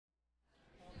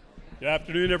Good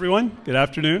afternoon, everyone. Good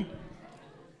afternoon.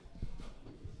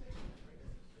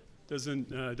 Doesn't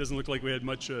look like we had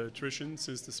much attrition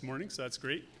since this morning, so that's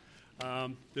great.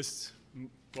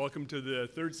 Welcome to the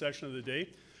third session of the day.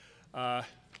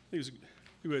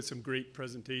 We had some great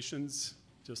presentations,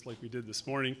 just like we did this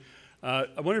morning. I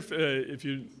wonder if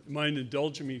you mind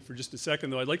indulging me for just a second,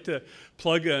 though. I'd like to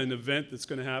plug an event that's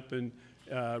going to happen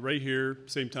right here,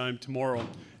 same time tomorrow.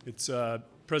 It's a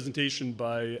presentation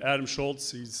by Adam Schultz.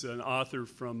 He's an author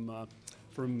from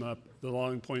the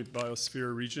Long Point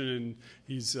Biosphere region, and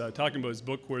he's talking about his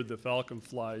book, Where the Falcon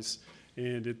Flies,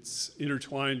 and it's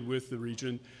intertwined with the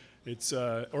region. It's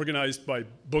organized by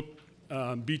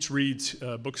Beach Read's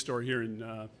bookstore here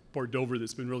in Port Dover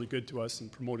that's been really good to us in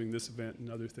promoting this event and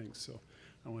other things, so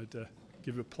I wanted to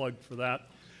give a plug for that.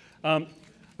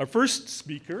 Our first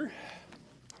speaker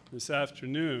this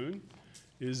afternoon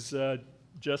is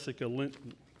Jessica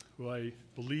Linton, who I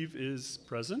believe is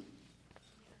present.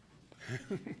 That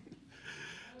would be really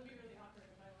awkward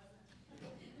if I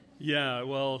wasn't. Yeah,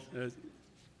 well,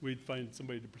 we'd find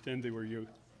somebody to pretend they were you.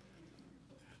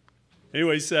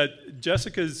 Anyways,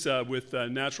 Jessica's with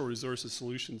Natural Resources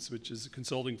Solutions, which is a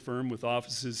consulting firm with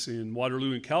offices in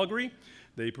Waterloo and Calgary.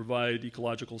 They provide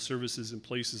ecological services in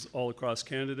places all across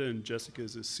Canada, and Jessica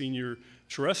is a senior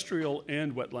terrestrial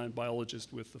and wetland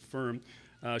biologist with the firm.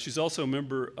 She's also a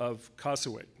member of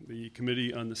COSEWIC, the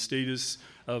Committee on the Status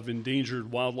of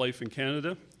Endangered Wildlife in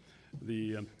Canada,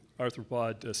 the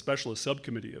Arthropod Specialist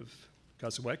Subcommittee of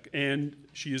COSEWIC, and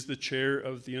she is the chair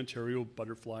of the Ontario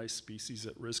Butterfly Species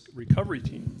at Risk Recovery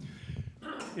Team.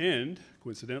 And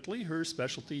coincidentally, her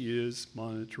specialty is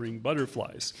monitoring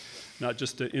butterflies, not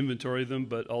just to inventory them,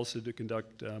 but also to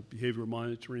conduct behavioral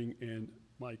monitoring and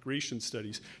migration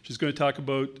studies. She's going to talk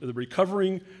about the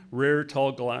recovering rare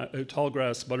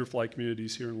tallgrass butterfly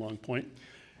communities here in Long Point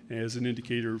as an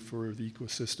indicator for the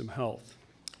ecosystem health.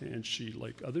 And she,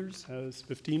 like others, has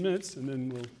 15 minutes, and then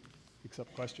we'll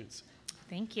accept questions.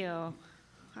 Thank you.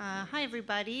 Hi,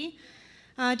 everybody.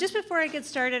 Just before I get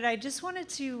started, I just wanted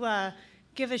to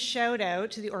give a shout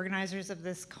out to the organizers of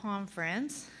this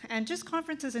conference, and just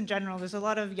conferences in general. There's a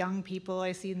lot of young people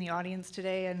I see in the audience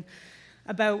today, and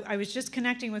I was just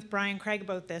connecting with Brian Craig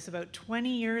about this. About 20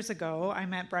 years ago, I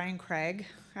met Brian Craig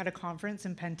at a conference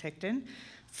in Penticton,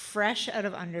 fresh out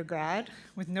of undergrad,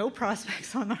 with no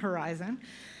prospects on the horizon.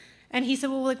 And he said,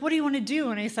 well, what do you want to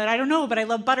do? And I said, I don't know, but I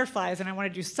love butterflies, and I want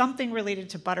to do something related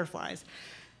to butterflies.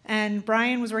 And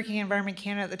Brian was working at Environment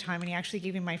Canada at the time, and he actually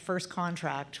gave me my first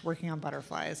contract working on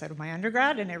butterflies out of my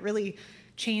undergrad, and it really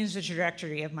changed the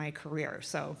trajectory of my career.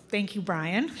 So thank you,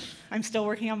 Brian. I'm still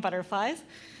working on butterflies.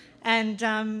 And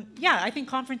yeah, I think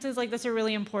conferences like this are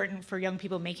really important for young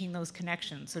people making those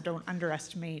connections, so don't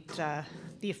underestimate the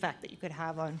effect that you could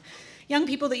have on young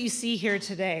people that you see here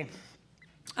today.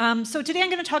 So today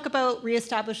I'm going to talk about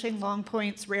reestablishing Long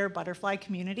Point's rare butterfly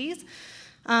communities.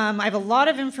 I have a lot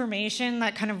of information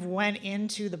that kind of went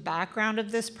into the background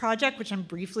of this project, which I'm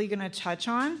briefly going to touch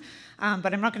on,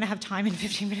 but I'm not going to have time in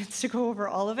 15 minutes to go over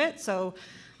all of it. So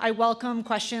I welcome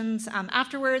questions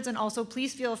afterwards, and also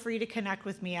please feel free to connect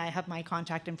with me. I have my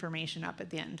contact information up at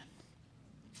the end.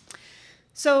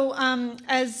 So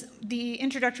as the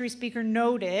introductory speaker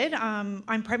noted,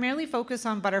 I'm primarily focused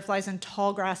on butterflies and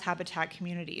tallgrass habitat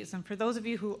communities. And for those of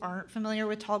you who aren't familiar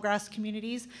with tallgrass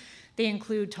communities, they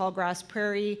include tallgrass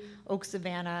prairie, oak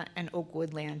savanna, and oak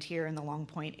woodland here in the Long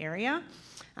Point area,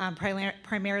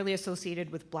 primarily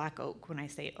associated with black oak when I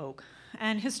say oak.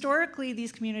 And historically,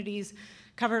 these communities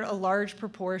covered a large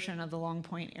proportion of the Long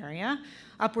Point area,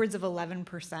 upwards of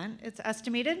 11%, it's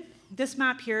estimated. This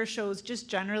map here shows just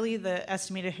generally the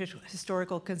estimated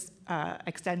historical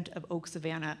extent of oak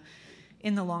savanna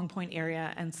in the Long Point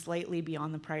area and slightly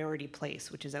beyond the priority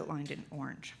place, which is outlined in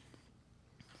orange.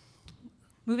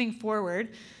 Moving forward,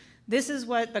 this is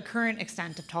what the current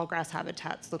extent of tallgrass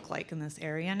habitats look like in this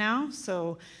area now.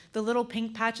 So the little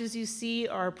pink patches you see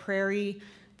are prairie.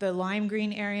 The lime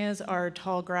green areas are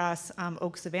tallgrass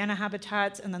oak savanna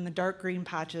habitats, and then the dark green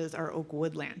patches are oak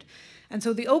woodland. And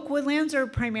so the oak woodlands are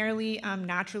primarily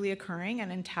naturally occurring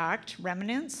and intact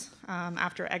remnants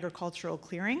after agricultural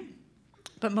clearing.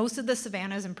 But most of the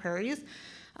savannas and prairies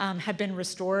have been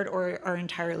restored or are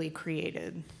entirely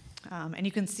created. And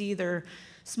you can see they're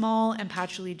small and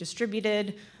patchily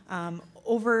distributed.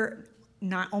 Almost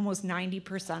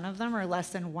 90% of them are less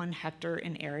than 1 hectare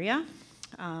in area.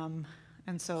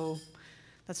 And so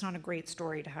that's not a great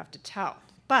story to have to tell.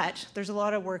 But there's a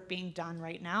lot of work being done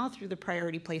right now through the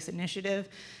Priority Place Initiative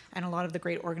and a lot of the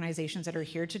great organizations that are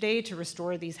here today to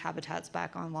restore these habitats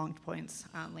back on Long Point's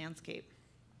landscape.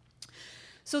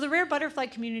 So the rare butterfly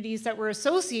communities that were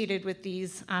associated with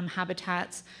these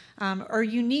habitats are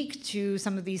unique to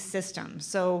some of these systems.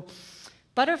 So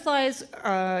butterflies,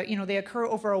 they occur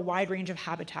over a wide range of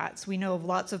habitats. We know of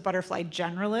lots of butterfly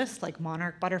generalists, like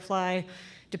monarch butterfly,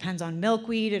 depends on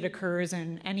milkweed. It occurs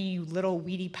in any little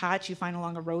weedy patch you find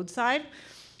along a roadside.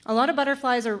 A lot of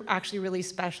butterflies are actually really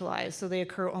specialized, so they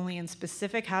occur only in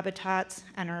specific habitats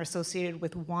and are associated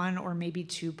with one or maybe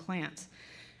two plants.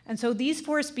 And so these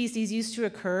 4 species used to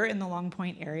occur in the Long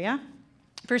Point area.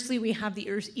 Firstly, we have the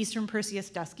eastern Perseus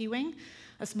duskywing,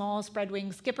 a small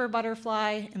spread-winged skipper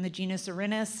butterfly in the genus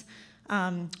Erinus.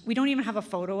 We don't even have a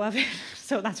photo of it,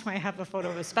 so that's why I have a photo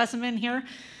of a specimen here.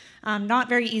 Not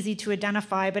very easy to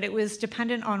identify, but it was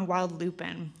dependent on wild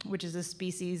lupin, which is a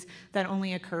species that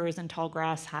only occurs in tall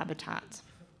grass habitats.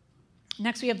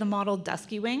 Next, we have the mottled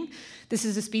duskywing. This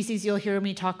is a species you'll hear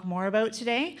me talk more about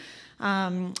today.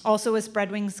 Also a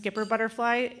spread-winged skipper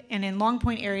butterfly, and in Long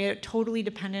Point area, totally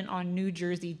dependent on New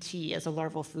Jersey tea as a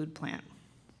larval food plant.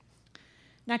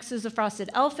 Next is the frosted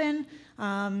elfin,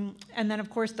 and then of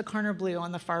course the Carner blue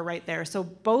on the far right there. So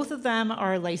both of them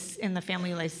are in the family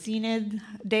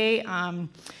Lycaenidae.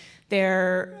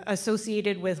 They're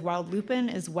associated with wild lupin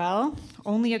as well,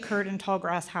 only occurred in tall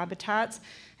grass habitats,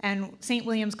 and St.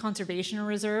 William's Conservation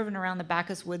Reserve and around the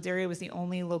Bacchus Woods area was the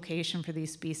only location for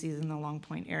these species in the Long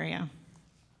Point area.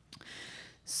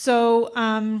 So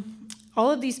all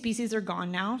of these species are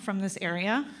gone now from this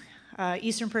area.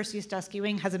 Eastern Perseus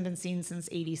duskywing hasn't been seen since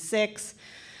 '86.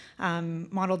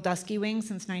 Mottled duskywing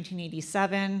since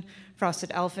 1987.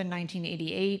 Frosted elfin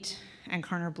 1988, and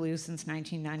Carner blue since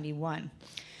 1991.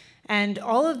 And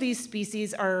all of these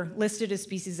species are listed as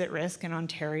species at risk in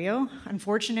Ontario.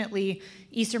 Unfortunately,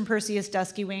 Eastern Perseus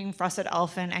duskywing, frosted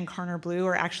elfin, and Carner blue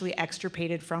are actually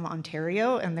extirpated from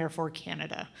Ontario and therefore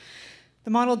Canada. The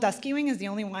mottled duskywing is the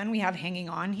only one we have hanging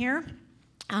on here.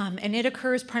 And it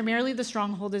occurs primarily, the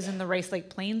stronghold is in the Rice Lake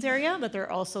Plains area, but there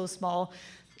are also small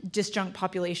disjunct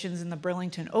populations in the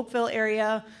Burlington-Oakville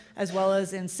area, as well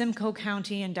as in Simcoe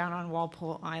County and down on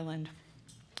Walpole Island.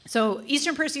 So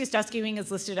Eastern Perseus duskywing is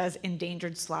listed as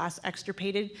endangered /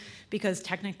 extirpated because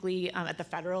technically at the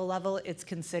federal level it's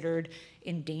considered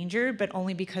endangered, but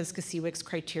only because COSEWIC's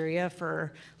criteria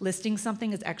for listing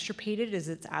something as extirpated is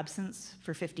its absence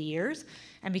for 50 years.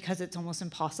 And because it's almost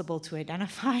impossible to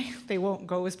identify, they won't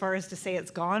go as far as to say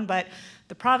it's gone, but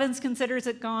the province considers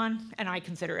it gone, and I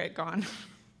consider it gone.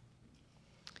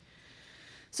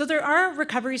 So there are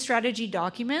recovery strategy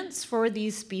documents for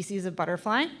these species of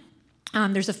butterfly.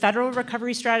 There's a federal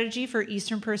recovery strategy for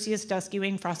Eastern Perseus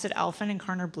duskywing, frosted elfin, and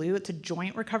Carner blue. It's a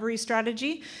joint recovery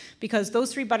strategy because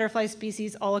those 3 butterfly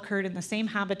species all occurred in the same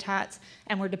habitats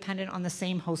and were dependent on the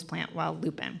same host plant, wild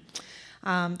lupin.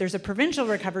 There's a provincial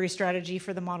recovery strategy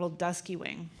for the mottled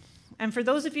duskywing. And for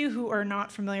those of you who are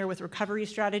not familiar with recovery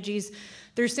strategies,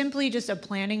 they're simply just a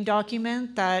planning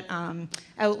document that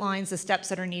outlines the steps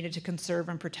that are needed to conserve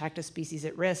and protect a species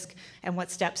at risk and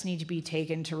what steps need to be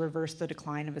taken to reverse the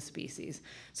decline of a species.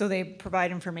 So they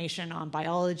provide information on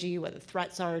biology, what the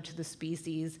threats are to the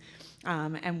species,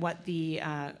 and what the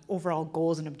overall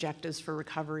goals and objectives for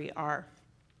recovery are.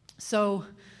 So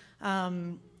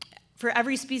for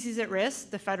every species at risk,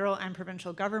 the federal and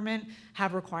provincial government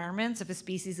have requirements if a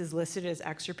species is listed as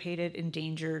extirpated,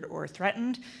 endangered, or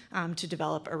threatened to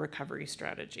develop a recovery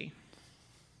strategy.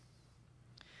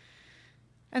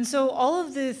 And so all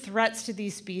of the threats to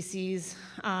these species,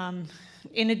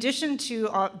 in addition to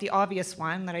the obvious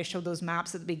one that I showed those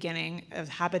maps at the beginning of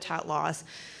habitat loss,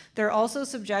 they're also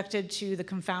subjected to the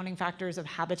confounding factors of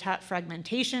habitat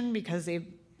fragmentation because they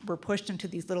were pushed into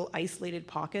these little isolated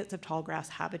pockets of tall grass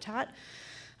habitat.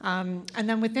 And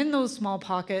then within those small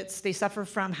pockets, they suffer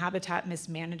from habitat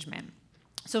mismanagement.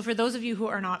 So for those of you who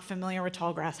are not familiar with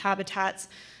tall grass habitats,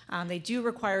 they do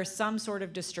require some sort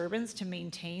of disturbance to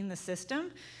maintain the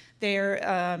system.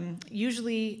 They're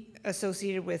usually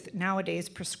associated with nowadays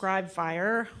prescribed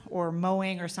fire or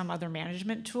mowing or some other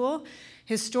management tool.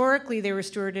 Historically, they were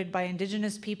stewarded by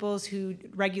Indigenous peoples who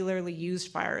regularly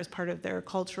used fire as part of their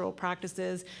cultural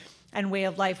practices and way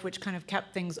of life, which kind of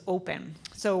kept things open.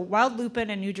 So wild lupin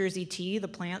and New Jersey tea, the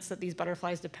plants that these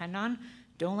butterflies depend on,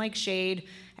 don't like shade,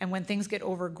 and when things get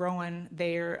overgrown,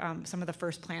 they're some of the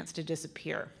first plants to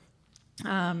disappear.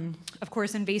 Of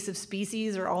course, invasive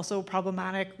species are also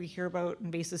problematic. We hear about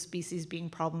invasive species being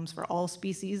problems for all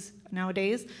species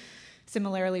nowadays.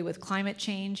 Similarly with climate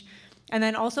change. And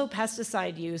then also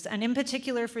pesticide use, and in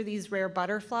particular for these rare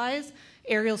butterflies,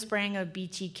 aerial spraying of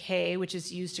BTK, which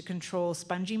is used to control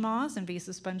spongy moths,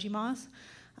 invasive spongy moths,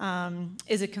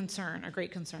 is a concern, a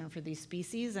great concern for these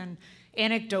species. And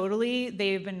anecdotally,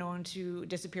 they've been known to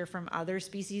disappear from other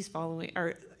species following,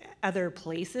 or other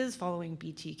places following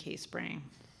BTK spraying.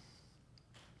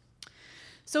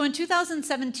 So in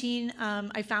 2017,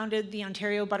 I founded the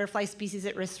Ontario Butterfly Species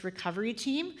at Risk Recovery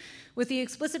Team with the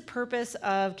explicit purpose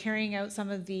of carrying out some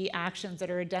of the actions that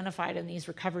are identified in these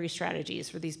recovery strategies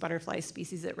for these butterfly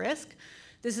species at risk.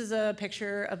 This is a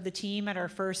picture of the team at our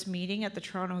first meeting at the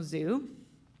Toronto Zoo.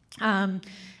 And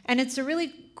it's a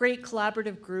really great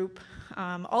collaborative group.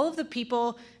 All of the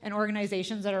people and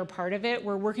organizations that are part of it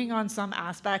were working on some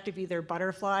aspect of either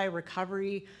butterfly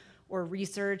recovery or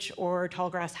research or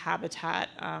tallgrass habitat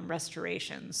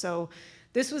restoration. So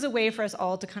this was a way for us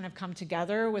all to kind of come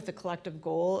together with the collective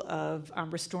goal of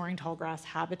restoring tallgrass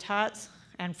habitats,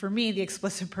 and for me, the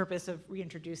explicit purpose of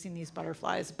reintroducing these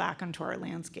butterflies back onto our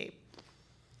landscape.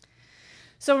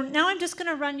 So now I'm just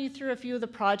gonna run you through a few of the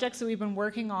projects that we've been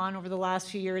working on over the last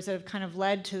few years that have kind of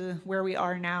led to where we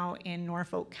are now in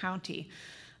Norfolk County.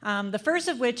 The first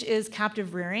of which is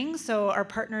captive rearing. So our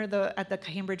partner at the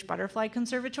Cambridge Butterfly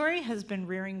Conservatory has been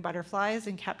rearing butterflies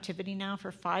in captivity now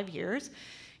for 5 years.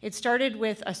 It started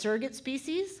with a surrogate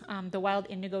species, the wild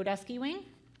indigo dusky wing,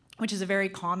 which is a very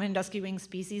common dusky wing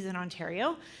species in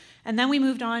Ontario. And then we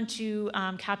moved on to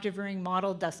captive rearing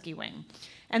mottled dusky wing.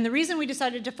 And the reason we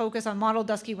decided to focus on mottled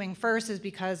dusky wing first is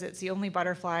because it's the only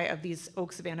butterfly of these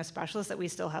oak savanna specialists that we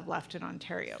still have left in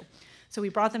Ontario. So we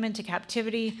brought them into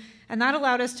captivity, and that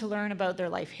allowed us to learn about their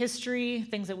life history,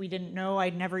 things that we didn't know.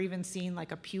 I'd never even seen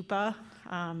like a pupa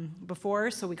before,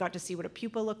 so we got to see what a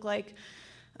pupa looked like.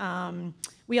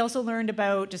 We also learned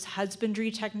about just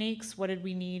husbandry techniques. What did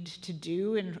we need to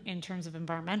do in terms of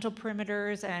environmental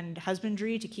perimeters and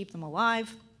husbandry to keep them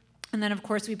alive? And then, of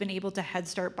course, we've been able to head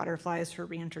start butterflies for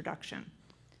reintroduction.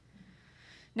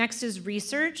 Next is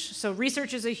research. So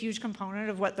research is a huge component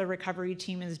of what the recovery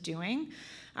team is doing.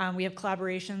 We have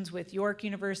collaborations with York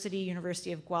University,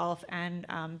 University of Guelph, and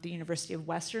the University of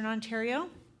Western Ontario.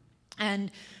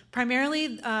 And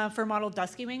primarily for mottled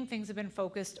dusky wing, things have been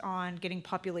focused on getting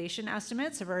population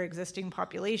estimates of our existing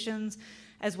populations,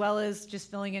 as well as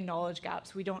just filling in knowledge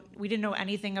gaps. We didn't know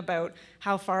anything about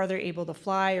how far they're able to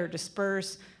fly or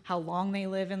disperse, how long they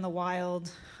live in the wild,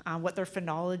 what their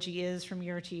phenology is from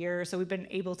year to year. So we've been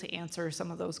able to answer some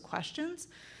of those questions.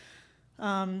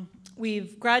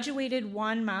 We've graduated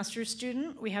one master's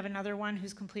student. We have another one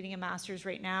who's completing a master's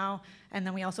right now. And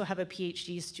then we also have a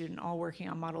PhD student all working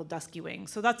on mottled dusky wing.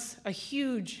 So that's a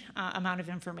huge amount of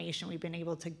information we've been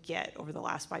able to get over the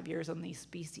last 5 years on these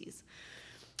species.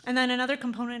 And then another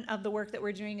component of the work that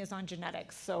we're doing is on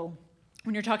genetics. So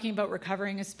when you're talking about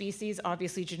recovering a species,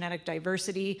 obviously genetic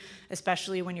diversity,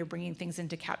 especially when you're bringing things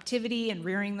into captivity and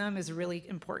rearing them, is a really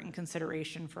important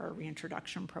consideration for our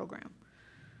reintroduction program.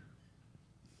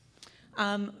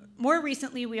 More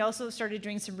recently, we also started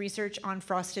doing some research on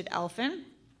frosted elfin.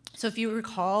 So if you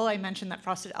recall, I mentioned that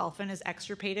frosted elfin is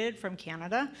extirpated from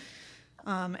Canada.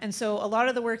 And so a lot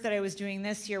of the work that I was doing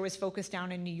this year was focused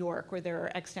down in New York, where there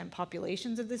are extant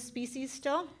populations of this species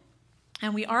still.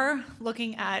 And we are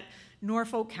looking at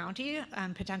Norfolk County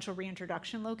and potential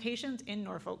reintroduction locations in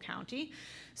Norfolk County.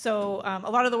 So a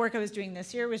lot of the work I was doing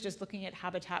this year was just looking at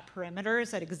habitat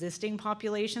perimeters at existing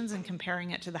populations and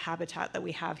comparing it to the habitat that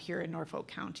we have here in Norfolk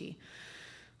County.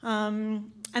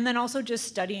 And then also just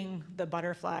studying the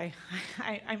butterfly.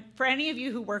 For any of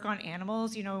you who work on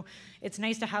animals, you know, it's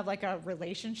nice to have like a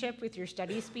relationship with your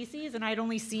study species, and I'd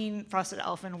only seen frosted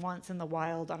elfin once in the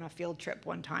wild on a field trip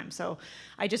one time, so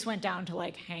I just went down to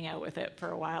like hang out with it for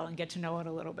a while and get to know it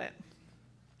a little bit.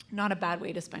 Not a bad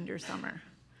way to spend your summer.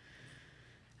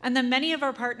 And then many of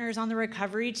our partners on the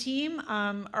recovery team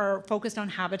are focused on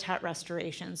habitat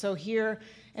restoration. So here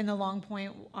in the Long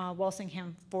Point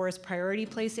Walsingham Forest Priority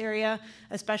Place area,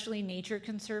 especially Nature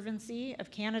Conservancy of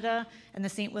Canada and the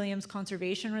St. Williams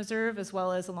Conservation Reserve, as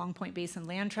well as the Long Point Basin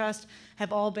Land Trust,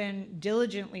 have all been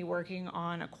diligently working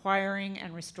on acquiring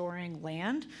and restoring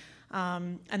land.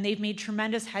 And they've made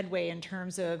tremendous headway in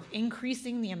terms of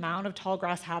increasing the amount of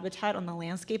tallgrass habitat on the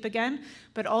landscape again,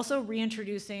 but also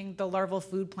reintroducing the larval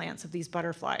food plants of these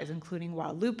butterflies, including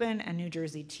wild lupin and New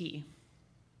Jersey tea.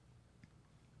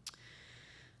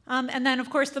 And then, of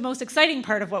course, the most exciting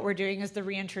part of what we're doing is the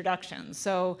reintroduction.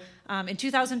 So in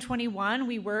 2021,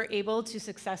 we were able to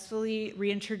successfully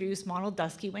reintroduce mottled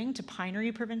dusky wing to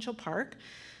Pinery Provincial Park,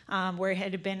 where it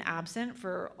had been absent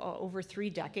for over 3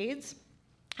 decades.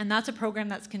 And that's a program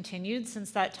that's continued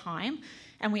since that time.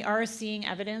 And we are seeing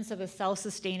evidence of a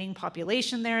self-sustaining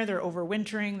population there. They're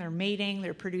overwintering, they're mating,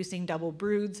 they're producing double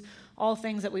broods, all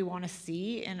things that we want to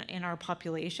see in our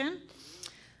population.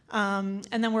 And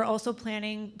then we're also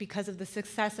planning, because of the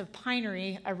success of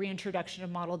Pinery, a reintroduction of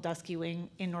mottled dusky wing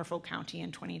in Norfolk County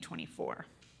in 2024.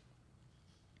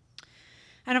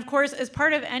 And of course, as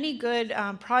part of any good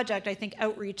project, I think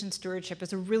outreach and stewardship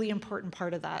is a really important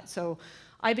part of that. So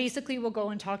I basically will go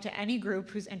and talk to any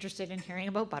group who's interested in hearing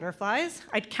about butterflies.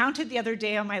 I counted the other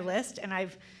day on my list, and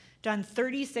I've done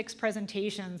 36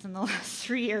 presentations in the last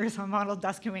 3 years on mottled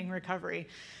dusky wing recovery.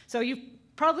 So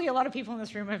probably a lot of people in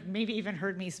this room have maybe even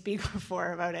heard me speak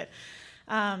before about it.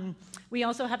 We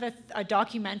also have a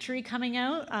documentary coming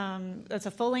out. It's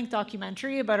a full-length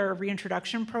documentary about our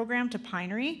reintroduction program to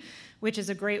Pinery, which is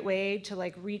a great way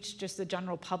to reach just the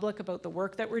general public about the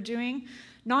work that we're doing.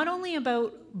 Not only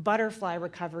about butterfly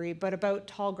recovery, but about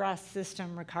tall grass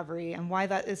system recovery and why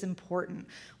that is important,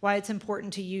 why it's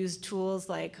important to use tools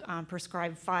like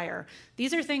prescribed fire.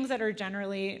 These are things that are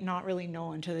generally not really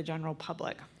known to the general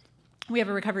public. We have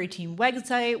a recovery team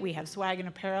website, we have swag and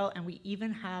apparel, and we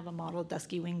even have a mottled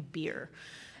dusky wing beer.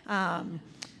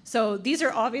 So these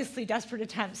are obviously desperate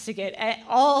attempts to get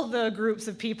all the groups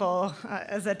of people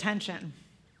as attention.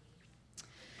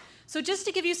 So just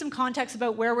to give you some context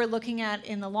about where we're looking at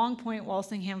in the Long Point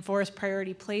Walsingham Forest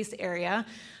Priority Place area,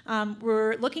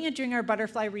 we're looking at doing our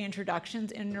butterfly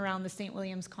reintroductions in and around the St.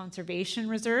 Williams Conservation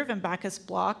Reserve and Bacchus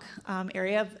Block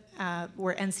area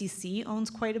where NCC owns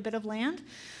quite a bit of land.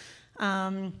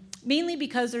 Mainly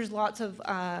because there's lots of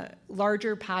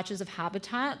larger patches of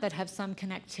habitat that have some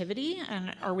connectivity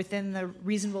and are within the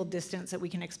reasonable distance that we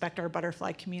can expect our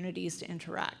butterfly communities to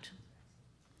interact.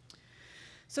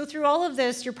 So through all of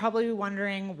this, you're probably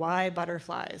wondering, why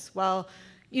butterflies? Well,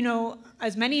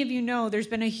 as many of you know, there's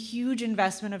been a huge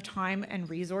investment of time and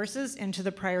resources into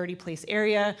the priority place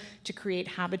area to create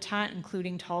habitat,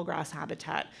 including tall grass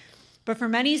habitat. But for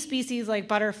many species like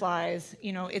butterflies,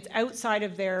 it's outside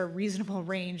of their reasonable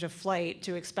range of flight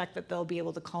to expect that they'll be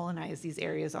able to colonize these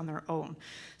areas on their own.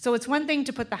 So it's one thing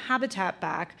to put the habitat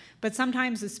back, but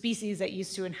sometimes the species that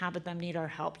used to inhabit them need our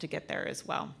help to get there as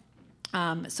well.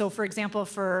 So for example,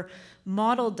 for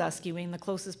mottled dusky wing, the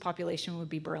closest population would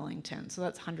be Burlington. So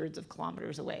that's hundreds of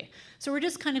kilometers away. So we're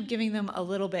just kind of giving them a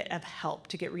little bit of help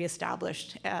to get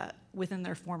reestablished within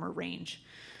their former range.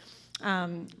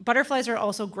 Butterflies are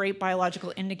also great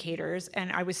biological indicators,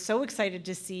 and I was so excited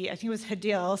to see, I think it was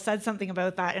Hadil said something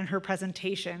about that in her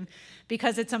presentation,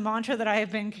 because it's a mantra that I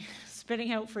have been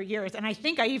spitting out for years, and I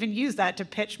think I even used that to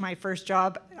pitch my first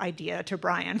job idea to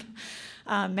Brian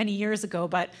many years ago.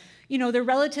 But they're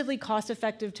relatively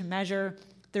cost-effective to measure,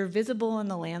 they're visible in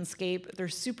the landscape, they're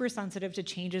super sensitive to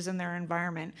changes in their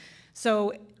environment.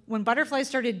 So when butterflies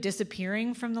started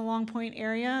disappearing from the Long Point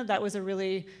area, that was a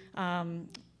really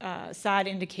sad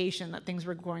indication that things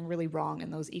were going really wrong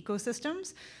in those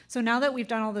ecosystems. So now that we've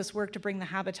done all this work to bring the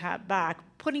habitat back,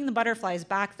 putting the butterflies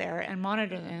back there and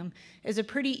monitoring them is a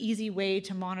pretty easy way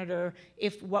to monitor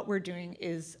if what we're doing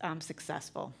is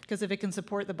successful. Because if it can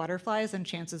support the butterflies, then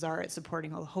chances are it's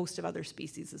supporting a host of other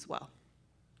species as well.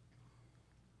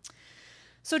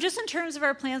 So just in terms of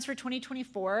our plans for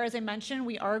 2024, as I mentioned,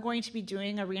 we are going to be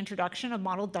doing a reintroduction of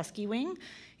mottled dusky wing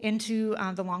into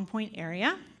the Long Point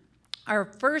area. Our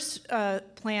first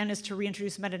plan is to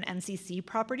reintroduce them at an NCC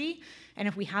property, and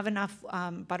if we have enough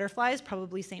butterflies,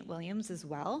 probably St. Williams as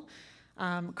well.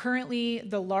 Currently,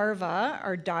 the larvae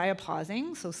are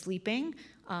diapausing, so sleeping,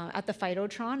 at the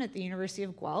Phytotron at the University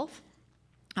of Guelph.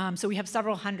 So we have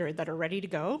several hundred that are ready to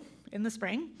go in the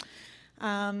spring.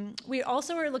 We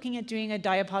also are looking at doing a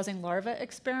diapausing larva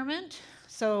experiment.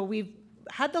 So we've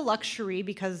had the luxury,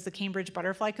 because the Cambridge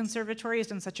Butterfly Conservatory has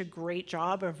done such a great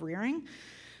job of rearing,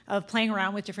 of playing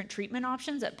around with different treatment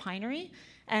options at Pinery.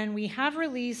 And we have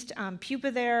released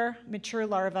pupa there, mature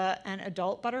larvae, and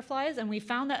adult butterflies. And we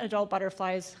found that adult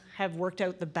butterflies have worked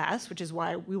out the best, which is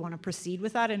why we want to proceed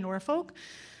with that in Norfolk.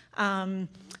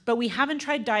 But we haven't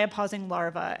tried diapausing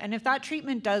larvae. And if that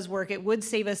treatment does work, it would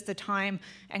save us the time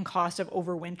and cost of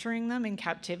overwintering them in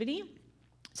captivity.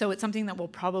 So it's something that we'll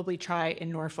probably try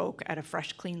in Norfolk at a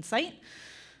fresh, clean site.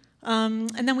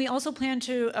 And then we also plan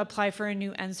to apply for a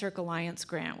new NSERC Alliance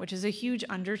grant, which is a huge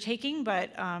undertaking,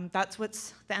 but that's what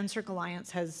the NSERC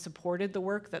Alliance has supported the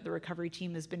work that the recovery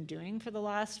team has been doing for the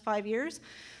last 5 years.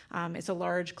 It's a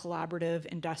large collaborative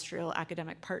industrial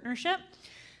academic partnership.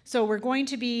 So we're going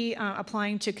to be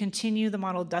applying to continue the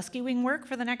mottled dusky wing work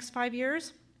for the next 5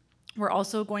 years. We're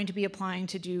also going to be applying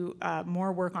to do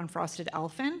more work on frosted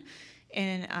elfin,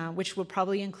 which will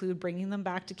probably include bringing them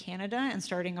back to Canada and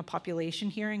starting a population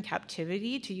here in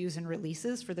captivity to use in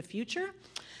releases for the future.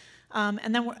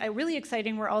 And then really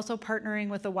exciting, we're also partnering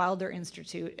with the Wilder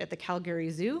Institute at the Calgary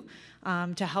Zoo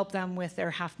to help them with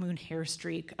their Half Moon Hair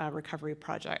Streak recovery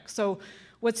project. So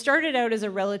what started out as a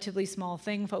relatively small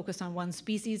thing focused on one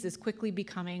species is quickly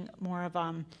becoming more of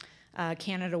a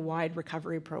Canada-wide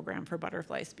recovery program for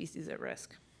butterfly species at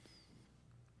risk.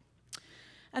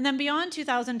 And then beyond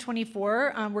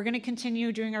 2024, we're going to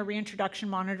continue doing our reintroduction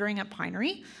monitoring at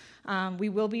Pinery. We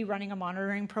will be running a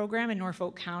monitoring program in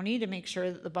Norfolk County to make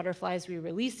sure that the butterflies we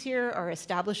release here are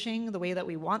establishing the way that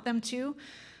we want them to.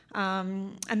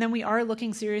 And then we are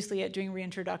looking seriously at doing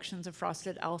reintroductions of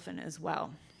frosted elfin as well.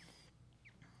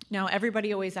 Now,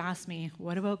 everybody always asks me,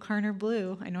 what about Karner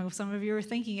blue? I know some of you are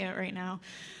thinking it right now.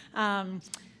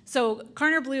 So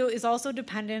Karner blue is also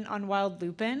dependent on wild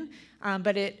lupin,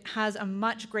 but it has a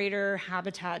much greater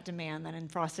habitat demand than in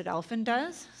frosted elfin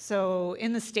does. So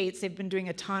in the States, they've been doing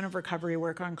a ton of recovery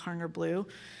work on Karner blue.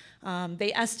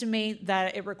 They estimate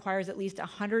that it requires at least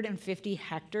 150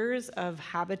 hectares of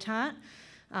habitat,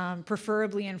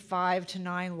 preferably in 5 to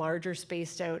 9 larger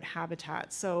spaced out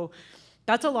habitats. So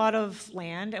that's a lot of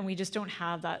land, and we just don't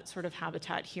have that sort of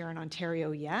habitat here in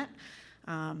Ontario yet.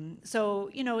 So,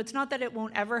 you know, it's not that it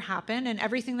won't ever happen, and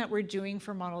everything that we're doing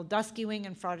for mottled dusky-wing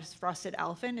and frosted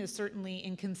elfin is certainly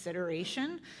in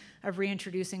consideration of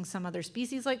reintroducing some other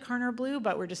species like Karner blue,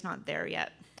 but we're just not there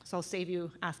yet. So I'll save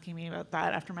you asking me about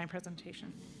that after my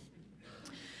presentation.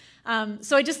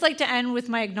 So I'd just like to end with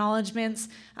my acknowledgements.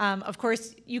 Of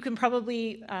course, you can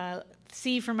probably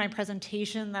see from my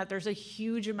presentation that there's a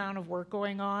huge amount of work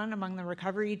going on among the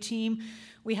recovery team.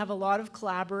 We have a lot of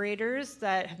collaborators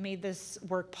that have made this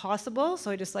work possible,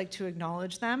 so I'd just like to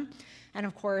acknowledge them. And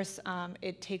of course,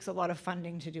 it takes a lot of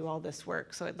funding to do all this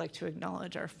work, so I'd like to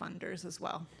acknowledge our funders as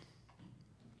well.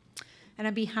 And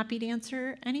I'd be happy to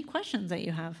answer any questions that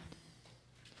you have.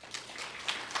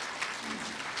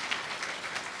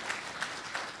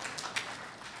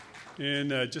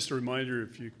 And just a reminder,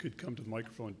 if you could come to the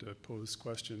microphone to pose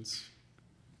questions.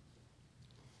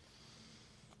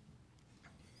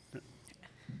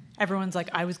 Everyone's like,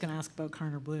 I was going to ask about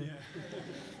Karner blue.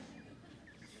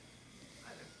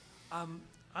 Yeah.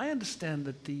 I understand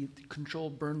that the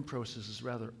controlled burn process is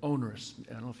rather onerous.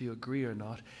 I don't know if you agree or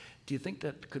not. Do you think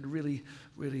that could really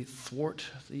thwart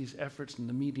these efforts in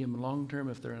the medium and long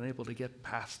term if they're unable to get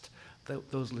past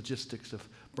those logistics of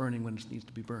burning when it needs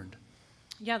to be burned?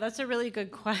 Yeah, that's a really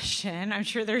good question. I'm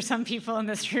sure there's some people in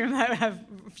this room that have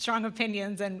strong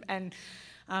opinions and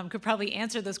could probably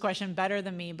answer this question better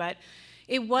than me. But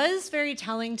it was very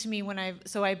telling to me when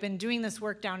I've been doing this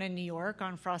work down in New York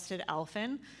on frosted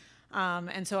elfin.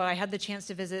 And so I had the chance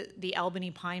to visit the Albany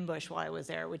pine bush while I was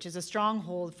there, which is a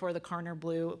stronghold for the Karner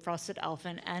blue, frosted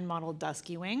elfin, and mottled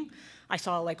dusky wing. I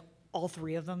saw like all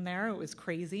 3 of them there. It was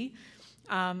crazy.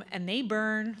 And they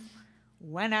burn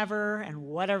whenever and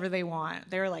whatever they want.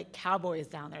 They're like cowboys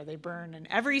down there. They burn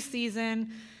in every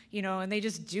season, you know, and they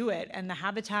just do it. And the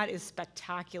habitat is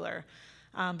spectacular.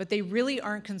 But they really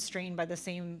aren't constrained by the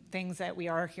same things that we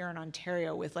are here in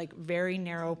Ontario with like very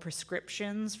narrow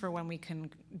prescriptions for when we can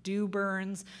do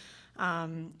burns.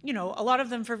 You know, a lot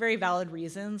of them for very valid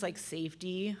reasons like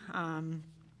safety and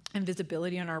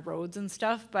visibility on our roads and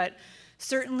stuff. But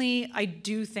certainly, I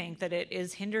do think that it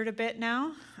is hindered a bit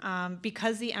now.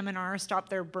 Because the MNR stopped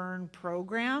their burn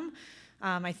program,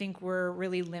 I think we're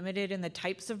really limited in the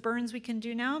types of burns we can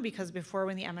do now, because before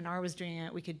when the MNR was doing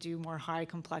it, we could do more high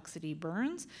complexity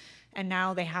burns. And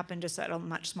now they happen just at a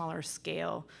much smaller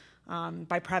scale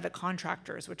by private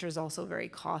contractors, which is also very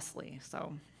costly.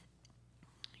 So,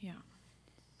 yeah.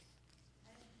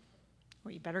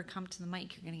 Well, you better come to the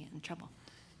mic. You're going to get in trouble.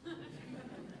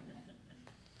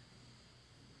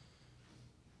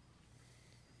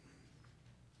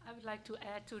 I would like to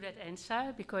add to that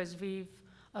answer, because we've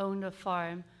owned a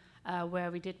farm where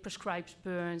we did prescribed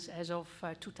burns as of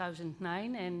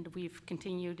 2009, and we've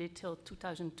continued it till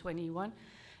 2021.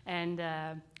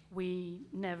 And we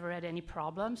never had any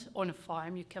problems. On a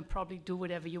farm, you can probably do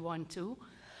whatever you want to,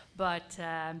 but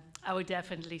I would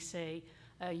definitely say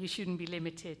you shouldn't be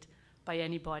limited by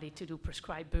anybody to do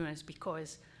prescribed burns,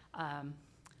 because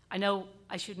I know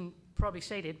I shouldn't probably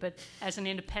say that, but as an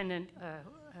independent,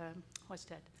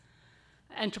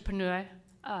 entrepreneur,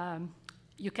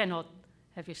 you cannot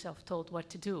have yourself told what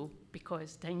to do,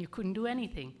 because then you couldn't do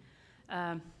anything.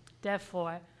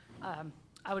 Therefore,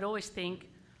 I would always think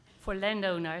for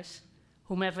landowners,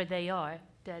 whomever they are,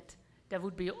 that there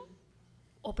would be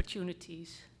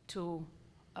opportunities to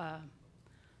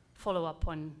follow up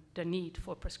on the need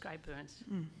for prescribed burns.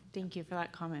 Thank you for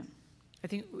that comment. I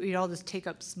think we'd all just take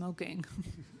up smoking.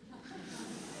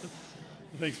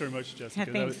 Thanks very much, Jessica.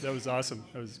 Yeah, thanks. That was awesome.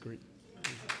 That was great.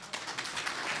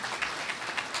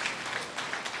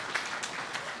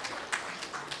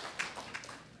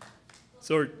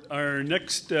 So our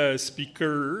next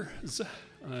speakers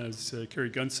is Carrie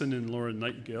Gunson and Lauren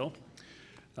Nightingale.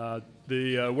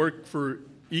 They work for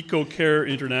EcoCare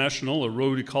International, a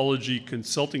road ecology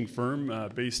consulting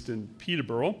firm based in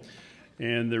Peterborough.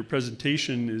 And their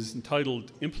presentation is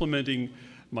entitled Implementing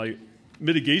My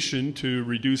Mitigation to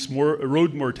Reduce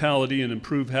Road Mortality and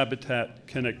Improve Habitat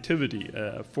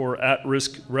Connectivity for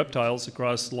At-Risk Reptiles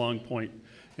Across Long Point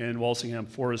and Walsingham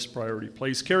Forest Priority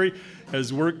Place. Carrie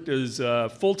has worked as a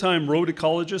full-time road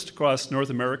ecologist across North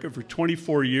America for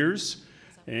 24 years,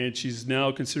 and she's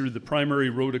now considered the primary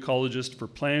road ecologist for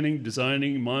planning,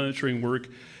 designing, monitoring work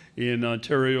in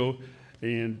Ontario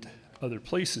and other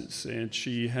places. And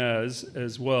she has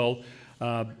as well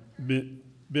been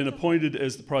appointed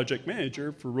as the project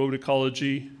manager for Road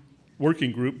Ecology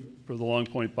Working Group for the Long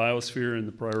Point Biosphere and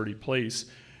the Priority Place.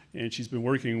 And she's been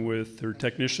working with her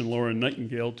technician, Lauren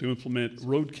Nightingale, to implement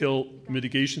roadkill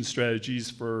mitigation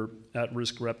strategies for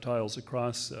at-risk reptiles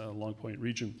across Long Point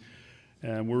region.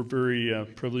 And we're very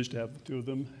privileged to have the two of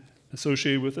them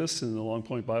associated with us in the Long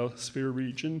Point Biosphere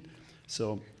region.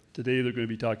 So today they're going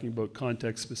to be talking about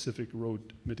context-specific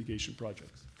road mitigation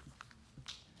projects.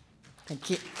 Thank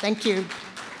you. Thank you.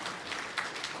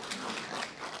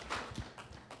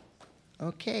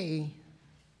 Okay.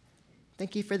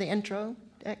 Thank you for the intro,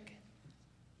 Dick.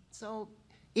 So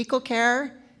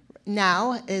EcoCare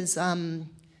now is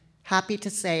happy to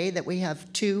say that we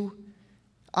have 2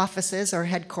 offices or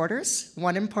headquarters,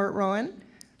 one in Port Rowan,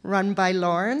 run by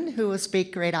Lauren, who will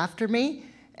speak right after me,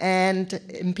 and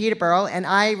in Peterborough, and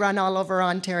I run all over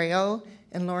Ontario,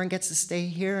 and Lauren gets to stay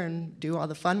here and do all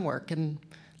the fun work in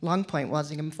Long Point,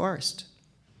 Walsingham Forest.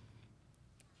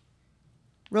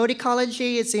 Road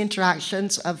ecology is the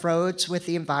interactions of roads with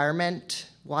the environment,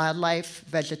 wildlife,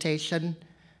 vegetation,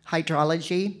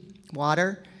 hydrology,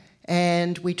 water,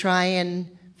 and we try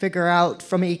and figure out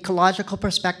from an ecological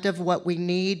perspective what we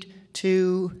need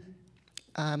to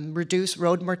reduce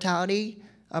road mortality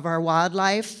of our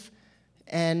wildlife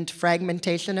and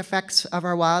fragmentation effects of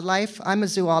our wildlife. I'm a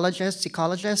zoologist,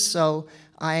 ecologist, so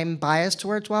I'm biased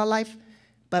towards wildlife,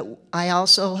 but I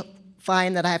also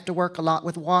find that I have to work a lot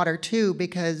with water too,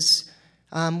 because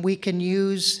we can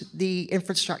use the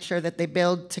infrastructure that they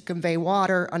build to convey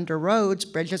water under roads,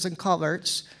 bridges, and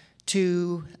culverts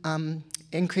to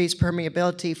increase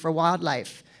permeability for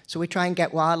wildlife. So we try and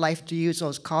get wildlife to use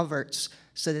those culverts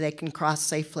so that they can cross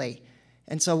safely.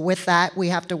 And so with that, we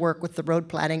have to work with the road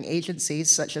planning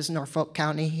agencies, such as Norfolk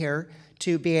County here,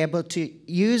 to be able to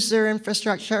use their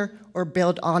infrastructure or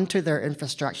build onto their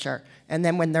infrastructure. And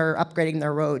then when they're upgrading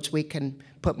their roads, we can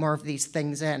put more of these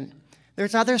things in.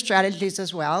 There's other strategies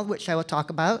as well, which I will talk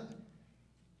about.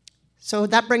 So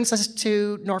that brings us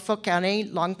to Norfolk County,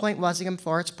 Long Point, Walsingham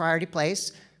Forest Priority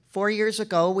Place. 4 years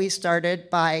ago, we started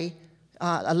by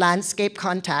a landscape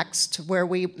context where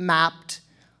we mapped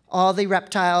all the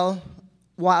reptile,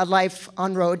 wildlife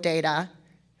on-road data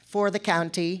for the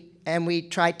county, and we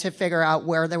tried to figure out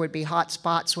where there would be hot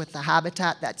spots with the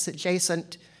habitat that's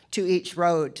adjacent to each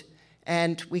road.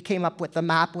 And we came up with a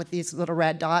map with these little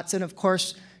red dots, and of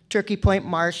course, Turkey Point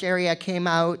Marsh area came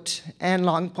out, and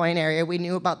Long Point area, we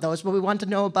knew about those, but we wanted to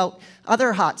know about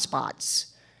other hot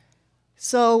spots.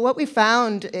 So what we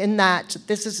found in that,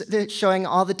 this is showing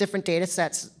all the different data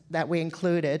sets that we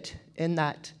included in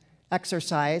that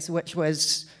exercise, which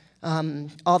was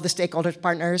all the stakeholders,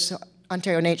 partners,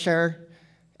 Ontario Nature,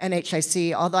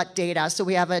 NHIC, all that data. So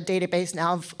we have a database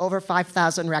now of over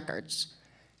 5,000 records.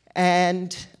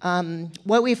 And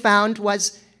what we found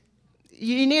was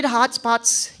you need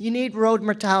hotspots, you need road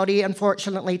mortality,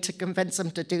 unfortunately, to convince them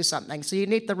to do something. So you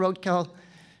need the roadkill,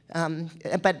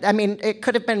 but I mean, it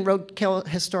could have been roadkill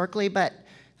historically, but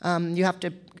you have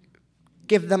to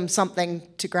give them something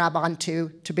to grab onto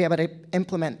to be able to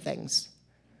implement things.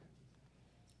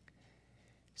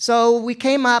 So we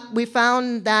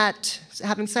found that,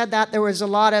 having said that, there was a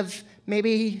lot of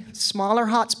maybe smaller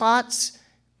hotspots.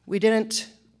 We didn't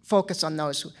focus on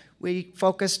those. We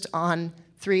focused on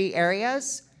 3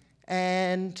 areas,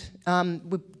 and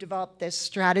we developed this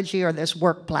strategy or this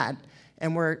work plan,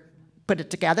 and put it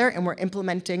together, and we're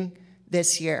implementing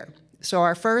this year. So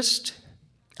our first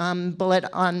bullet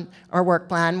on our work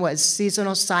plan was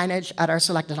seasonal signage at our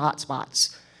selected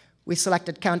hotspots. We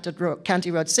selected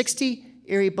County Road 60,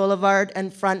 Erie Boulevard,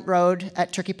 and Front Road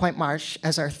at Turkey Point Marsh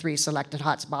as our 3 selected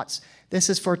hotspots. This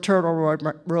is for turtle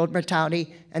road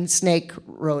mortality and snake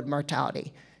road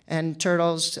mortality. And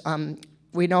turtles,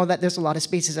 we know that there's a lot of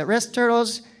species at risk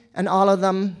turtles, and all of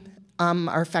them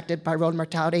are affected by road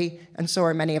mortality, and so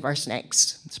are many of our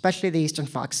snakes, especially the eastern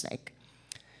fox snake.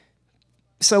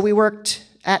 So we worked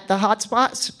at the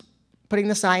hotspots, putting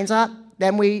the signs up.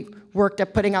 Then we worked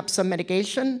at putting up some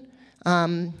mitigation.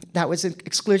 That was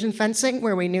exclusion fencing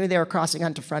where we knew they were crossing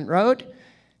onto Front Road.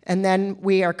 And then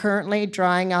we are currently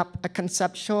drawing up a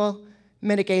conceptual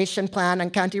mitigation plan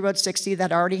on County Road 60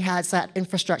 that already has that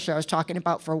infrastructure I was talking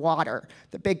about for water,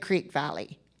 the Big Creek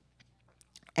Valley.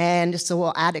 And so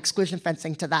we'll add exclusion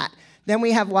fencing to that. Then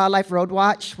we have Wildlife Road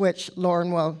Watch, which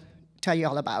Lauren will tell you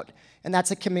all about. And that's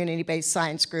a community-based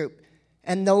science group.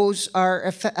 And those are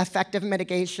effective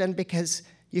mitigation because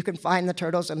you can find the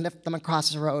turtles and lift them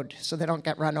across the road so they don't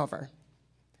get run over.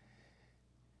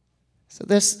 So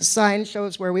this sign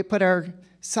shows where we put our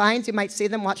signs. You might see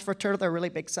them, watch for turtle, they're really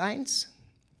big signs.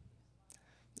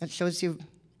 That shows you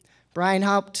Brian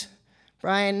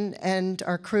and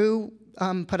our crew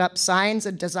put up signs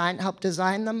and helped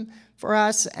design them for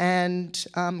us, and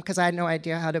because I had no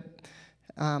idea how to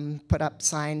put up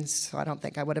signs, so I don't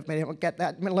think I would have been able to get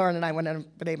that. Lauren and I wouldn't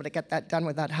have been able to get that done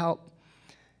without help.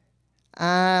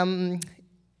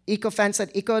 Eco-fence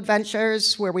at Eco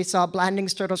Adventures, where we saw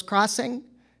Blanding's turtles crossing,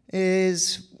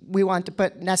 is we want to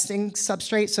put nesting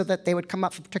substrate so that they would come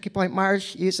up from Turkey Point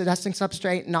Marsh, use the nesting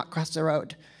substrate, and not cross the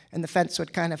road. And the fence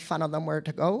would kind of funnel them where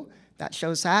to go. That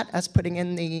shows that, as putting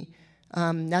in the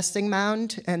nesting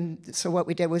mound. And so what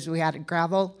we did was we added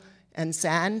gravel and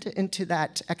sand into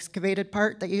that excavated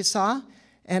part that you saw.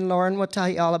 And Lauren will tell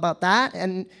you all about that.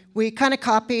 And we kind of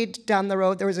copied down the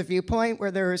road. There was a viewpoint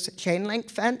where there was a chain link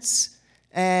fence.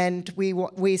 And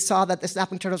we saw that the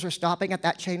snapping turtles were stopping at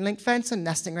that chain link fence and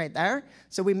nesting right there.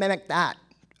 So we mimicked that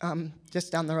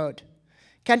just down the road.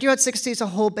 County Road 60 is a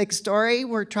whole big story.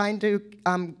 We're trying to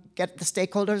get the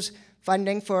stakeholders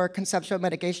funding for a conceptual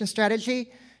mitigation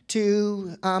strategy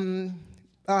to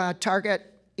target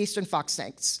eastern fox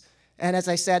snakes. And as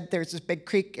I said, there's this big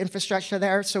creek infrastructure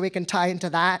there, so we can tie into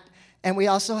that. And we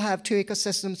also have two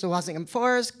ecosystems, the Walsingham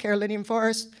Forest, Carolinian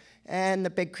Forest, and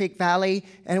the Big Creek Valley.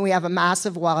 And we have a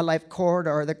massive wildlife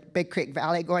corridor, the Big Creek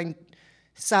Valley, going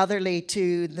southerly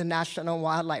to the National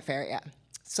Wildlife Area.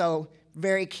 So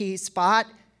very key spot.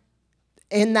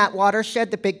 In that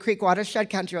watershed, the Big Creek watershed,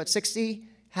 County Road 60,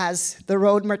 has the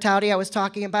road mortality I was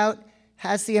talking about,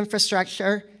 has the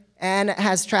infrastructure, and it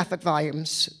has traffic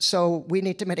volumes. So we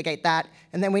need to mitigate that.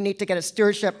 And then we need to get a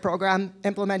stewardship program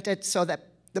implemented so that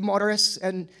the motorists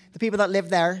and the people that live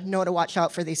there know to watch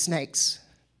out for these snakes.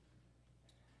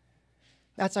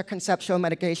 That's our conceptual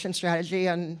mitigation strategy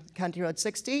on County Road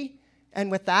 60. And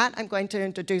with that, I'm going to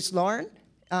introduce Lauren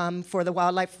for the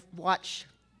Wildlife Watch.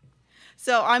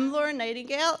 So I'm Lauren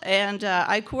Nightingale, and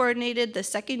I coordinated the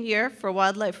second year for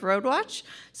Wildlife Road Watch.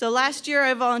 So last year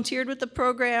I volunteered with the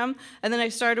program, and then I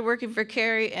started working for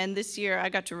Carrie, and this year I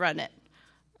got to run it.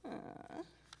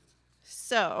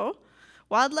 So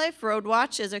Wildlife Road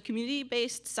Watch is a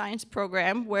community-based science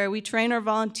program where we train our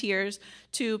volunteers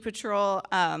to patrol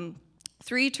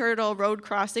 3 turtle road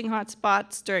crossing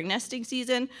hotspots during nesting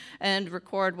season and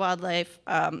record wildlife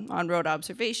on road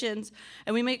observations.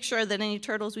 And we make sure that any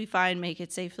turtles we find make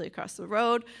it safely across the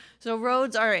road. So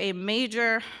roads are a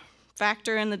major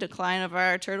factor in the decline of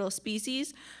our turtle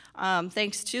species.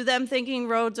 Thanks to them thinking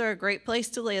roads are a great place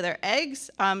to lay their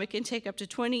eggs, it can take up to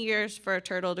 20 years for a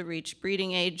turtle to reach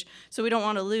breeding age, so we don't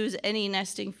want to lose any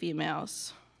nesting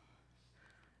females.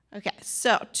 Okay,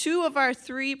 so 2 of our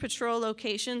 3 patrol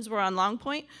locations were on Long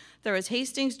Point. There was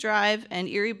Hastings Drive and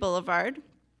Erie Boulevard.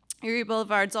 Erie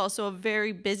Boulevard's also a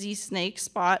very busy snake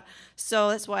spot, so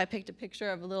that's why I picked a picture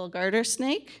of a little garter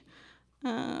snake.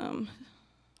 And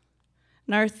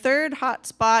our third hot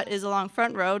spot is along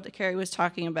Front Road that Carrie was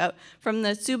talking about, from the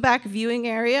Subac viewing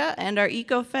area and our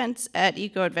eco fence at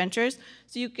Eco Adventures.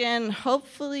 So you can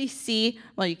hopefully see,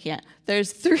 well, you can't.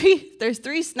 There's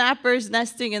three snappers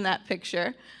nesting in that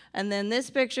picture. And then this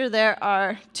picture, there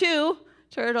are 2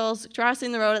 turtles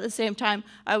crossing the road at the same time.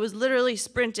 I was literally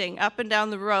sprinting up and down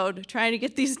the road trying to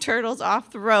get these turtles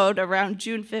off the road around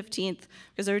June 15th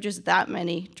because there were just that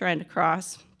many trying to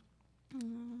cross.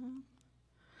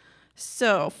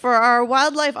 So for our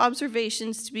wildlife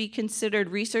observations to be considered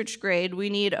research grade, we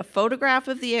need a photograph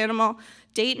of the animal,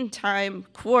 date and time,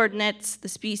 coordinates, the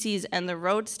species, and the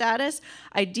road status.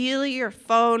 Ideally, your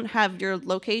phone have your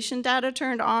location data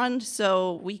turned on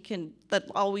so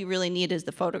all we really need is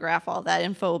the photograph. All that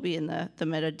info will be in the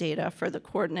metadata for the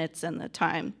coordinates and the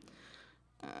time.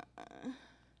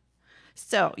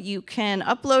 So you can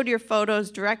upload your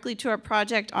photos directly to our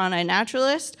project on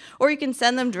iNaturalist, or you can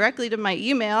send them directly to my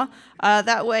email.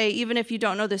 That way, even if you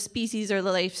don't know the species or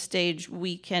the life stage,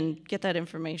 we can get that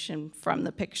information from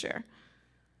the picture.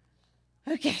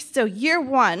 Okay, so year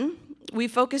 1, we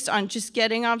focused on just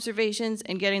getting observations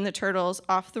and getting the turtles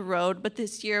off the road, but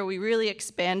this year we really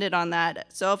expanded on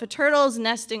that. So if a turtle is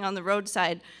nesting on the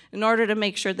roadside, in order to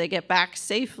make sure they get back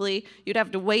safely, you'd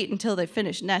have to wait until they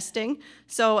finish nesting.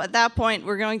 So at that point,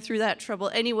 we're going through that trouble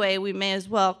anyway, we may as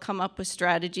well come up with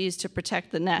strategies to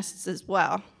protect the nests as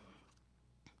well.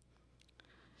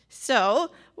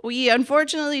 So we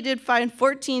unfortunately did find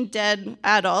 14 dead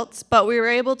adults, but we were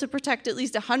able to protect at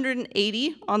least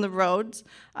 180 on the roads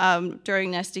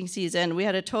during nesting season. We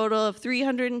had a total of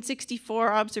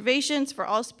 364 observations for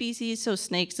all species, so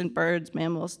snakes and birds,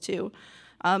 mammals too.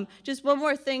 Just one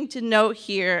more thing to note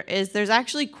here is there's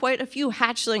actually quite a few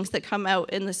hatchlings that come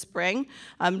out in the spring.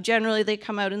 Generally they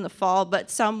come out in the fall,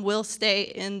 but some will stay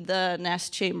in the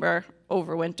nest chamber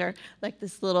over winter, like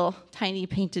this little tiny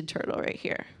painted turtle right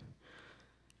here.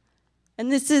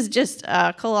 And this is just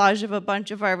a collage of a bunch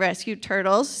of our rescued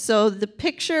turtles. So the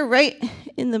picture right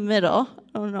in the middle,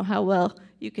 I don't know how well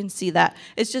you can see that.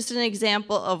 It's just an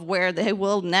example of where they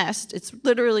will nest. It's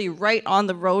literally right on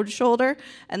the road shoulder,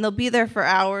 and they'll be there for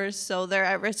hours, so they're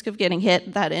at risk of getting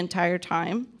hit that entire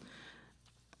time.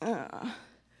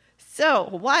 So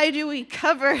why do we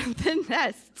cover the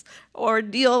nests or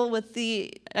deal with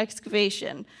the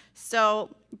excavation? So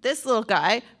this little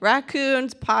guy,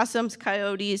 raccoons, possums,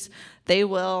 coyotes, they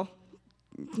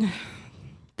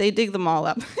dig them all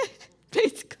up,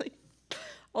 basically.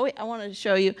 Oh wait, I wanted to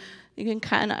show you. You can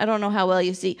kind of, I don't know how well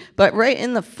you see, but right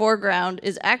in the foreground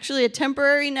is actually a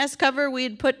temporary nest cover we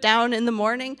had put down in the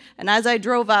morning. And as I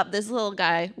drove up, this little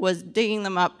guy was digging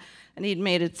them up, and he'd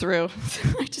made it through. So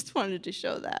I just wanted to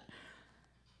show that.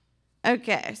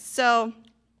 Okay, so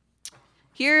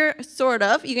here, sort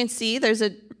of, you can see there's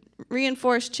a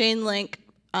reinforced chain link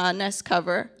nest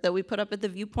cover that we put up at the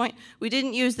viewpoint. We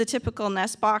didn't use the typical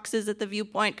nest boxes at the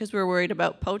viewpoint because we were worried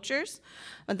about poachers.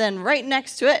 But then right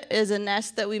next to it is a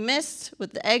nest that we missed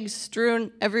with the eggs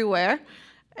strewn everywhere.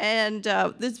 And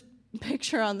this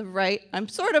picture on the right, I'm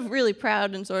sort of really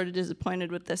proud and sort of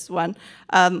disappointed with this one.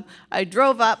 I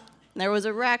drove up. There was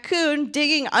a raccoon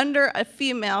digging under a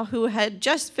female who had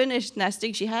just finished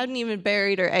nesting. She hadn't even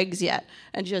buried her eggs yet,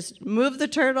 and just moved the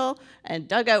turtle and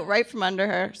dug out right from under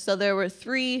her. So there were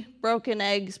 3 broken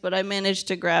eggs, but I managed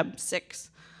to grab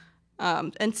 6.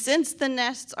 And since the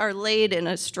nests are laid in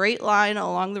a straight line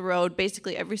along the road,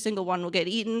 basically every single one will get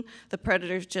eaten. The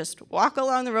predators just walk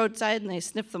along the roadside and they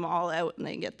sniff them all out and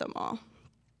they get them all.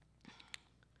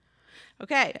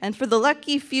 Okay, and for the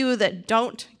lucky few that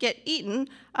don't get eaten,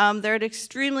 they're at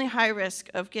extremely high risk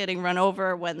of getting run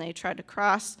over when they try to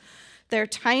cross. They're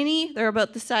tiny, they're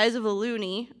about the size of a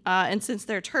loony, and since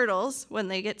they're turtles, when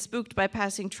they get spooked by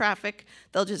passing traffic,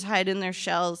 they'll just hide in their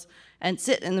shells and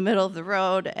sit in the middle of the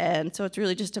road, and so it's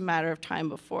really just a matter of time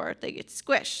before they get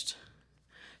squished.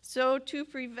 So to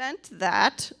prevent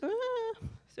that,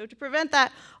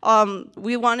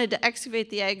 we wanted to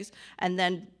excavate the eggs and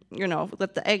then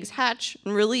let the eggs hatch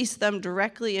and release them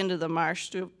directly into the marsh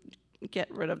to get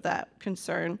rid of that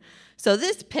concern. So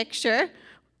this picture,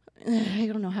 I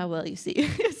don't know how well you see,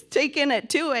 is taken at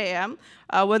 2 a.m.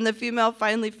 When the female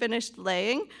finally finished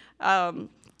laying.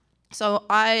 So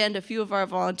I and a few of our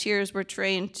volunteers were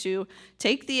trained to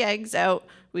take the eggs out.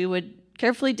 We would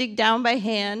carefully dig down by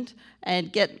hand and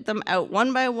get them out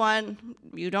one by one.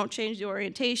 You don't change the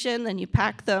orientation, then you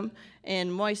pack them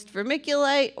in moist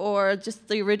vermiculite or just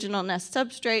the original nest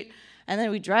substrate, and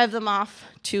then we drive them off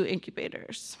to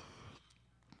incubators.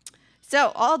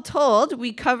 So all told,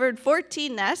 we covered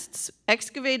 14 nests,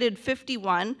 excavated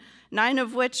 51, 9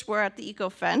 of which were at the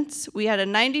eco-fence. We had a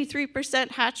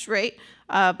 93% hatch rate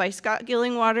by Scott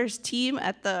Gillingwater's team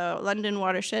at the London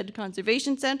Watershed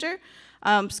Conservation Centre.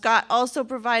 Scott also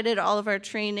provided all of our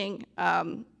training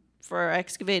for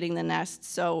excavating the nests,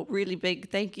 so really big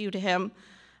thank you to him.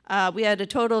 We had a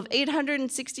total of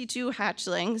 862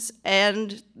 hatchlings,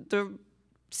 and the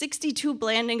 62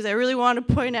 blandings I really want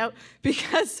to point out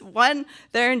because 1,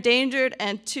 they're endangered,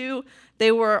 and 2,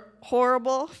 they were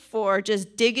horrible for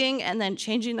just digging and then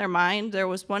changing their mind. There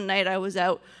was one night I was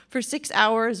out for 6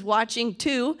 hours watching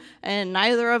 2, and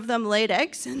neither of them laid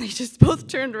eggs, and they just both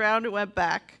turned around and went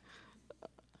back.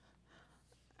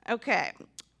 Okay.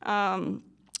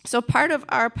 So part of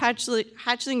our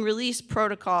hatchling release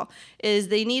protocol is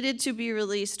they needed to be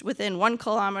released within 1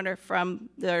 kilometer from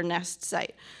their nest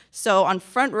site. So on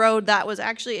Front Road, that was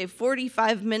actually a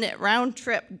 45-minute round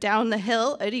trip down the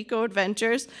hill at Eco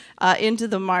Adventures into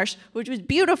the marsh, which was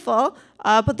beautiful,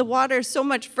 but the water is so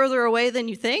much further away than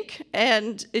you think,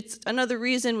 and it's another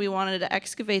reason we wanted to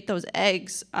excavate those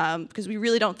eggs, because we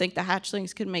really don't think the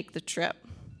hatchlings could make the trip.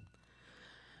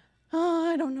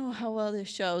 Oh, I don't know how well this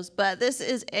shows, but this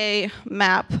is a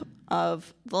map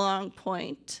of the Long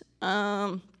Point.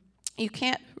 You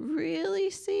can't really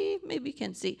see, maybe you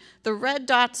can see. The red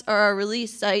dots are our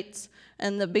release sites,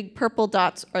 and the big purple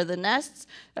dots are the nests.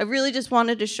 I really just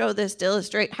wanted to show this to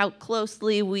illustrate how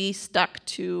closely we stuck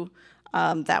to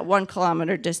that 1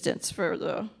 kilometer distance for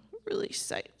the release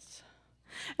sites.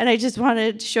 And I just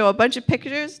wanted to show a bunch of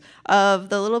pictures of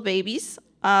the little babies.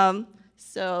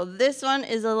 So this one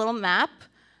is a little map.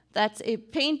 That's a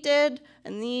painted,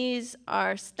 and these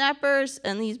are snappers,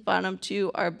 and these bottom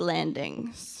 2 are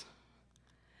blandings.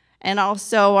 And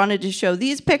also wanted to show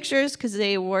these pictures because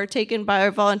they were taken by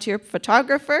our volunteer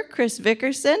photographer, Chris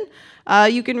Vickerson.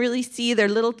 You can really see their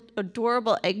little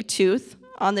adorable egg tooth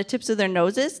on the tips of their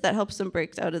noses. That helps them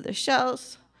break out of the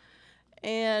shells.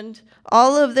 And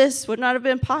all of this would not have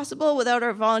been possible without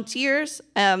our volunteers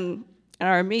and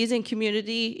our amazing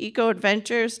community, Eco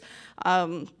Adventures.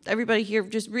 Everybody here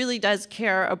just really does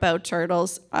care about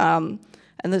turtles.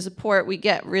 And the support we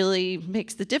get really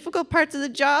makes the difficult parts of the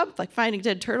job, like finding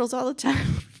dead turtles all the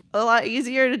time, a lot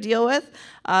easier to deal with.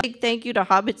 Big thank you to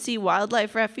Hobbit Sea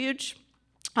Wildlife Refuge.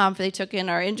 They took in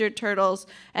our injured turtles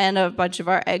and a bunch of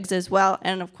our eggs as well.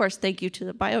 And of course, thank you to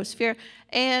the Biosphere.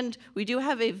 And we do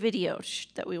have a video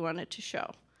that we wanted to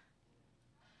show.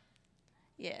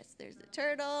 Yes, there's the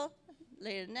turtle,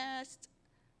 laid a nest,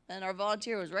 and our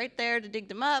volunteer was right there to dig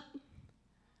them up.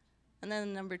 And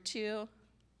then number 2.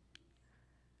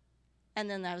 And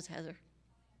then that was Heather.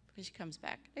 When she comes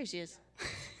back. There she is.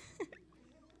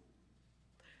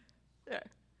 There.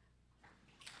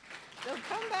 So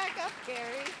come back up,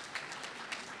 Gary.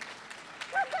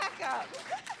 Come back up.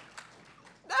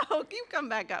 No, you come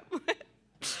back up.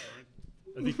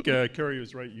 I think Carrie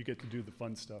was right. You get to do the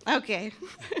fun stuff. Okay.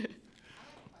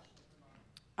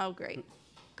 Oh, great.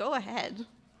 Go ahead.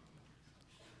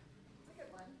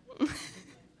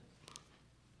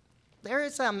 There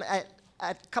is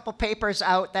a couple papers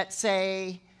out that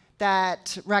say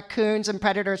that raccoons and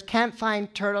predators can't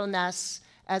find turtle nests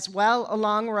as well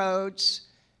along roads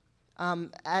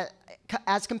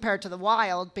as compared to the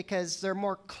wild because they're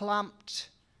more clumped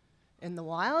in the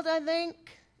wild, I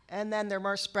think, and then they're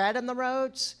more spread in the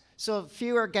roads, so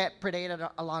fewer get predated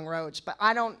along roads. But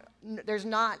there's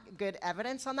not good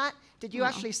evidence on that. Did you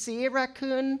actually see a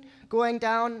raccoon going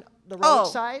down the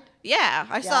roadside? Yeah,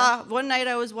 I saw one night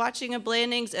I was watching a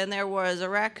Blandings and there was a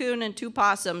raccoon and 2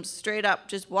 possums straight up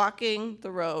just walking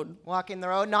the road. Walking the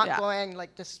road, not going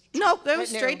like just. Nope, they were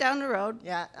straight down the road.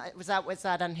 Yeah, was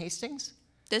that on Hastings?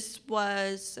 There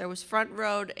was Front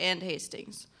Road and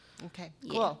Hastings. Okay,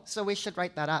 cool. So we should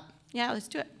write that up. Yeah, let's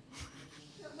do it.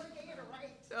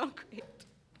 Oh, great.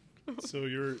 So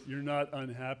you're not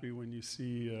unhappy when you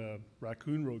see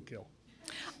raccoon roadkill?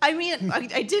 I mean,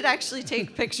 I did actually take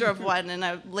a picture of one, and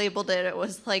I labeled it. It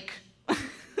was like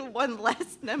one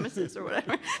less nemesis or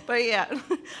whatever. But yeah,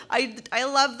 I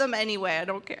love them anyway. I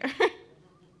don't care.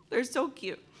 They're so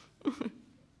cute.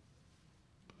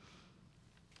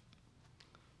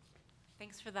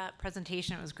 Thanks for that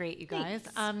presentation. It was great, you guys.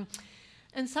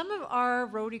 In some of our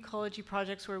road ecology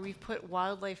projects where we've put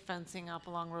wildlife fencing up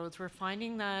along roads, we're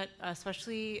finding that,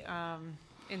 especially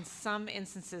in some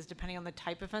instances, depending on the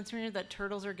type of fencing, that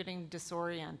turtles are getting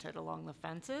disoriented along the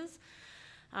fences.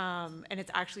 And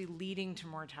it's actually leading to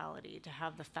mortality to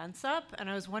have the fence up. And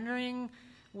I was wondering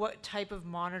what type of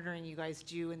monitoring you guys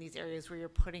do in these areas where you're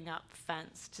putting up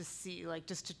fence to see, like,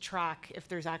 just to track if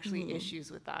there's actually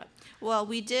issues with that. Well,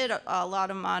 we did a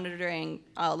lot of monitoring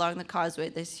along the causeway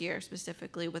this year,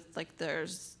 specifically with, like,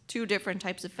 there's 2 different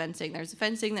types of fencing. There's the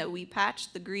fencing that we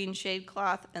patched, the green shade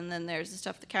cloth, and then there's the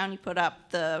stuff the county put up,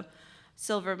 the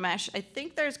silver mesh. I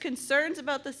think there's concerns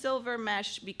about the silver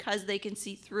mesh because they can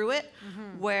see through it,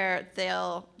 where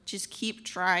they'll just keep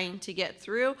trying to get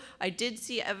through. I did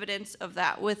see evidence of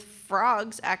that with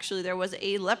frogs. Actually, there was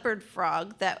a leopard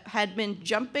frog that had been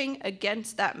jumping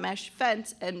against that mesh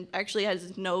fence and actually has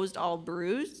his nose all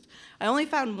bruised. I only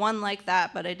found 1 like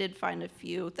that, but I did find a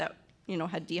few that,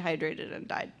 had dehydrated and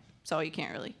died. So you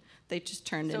can't really, they just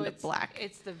turned into black.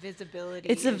 It's the visibility.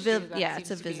 It's a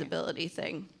visibility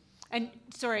thing. And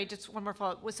sorry, just one more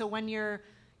follow-up. So when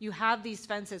you have these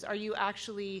fences, are you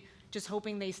actually just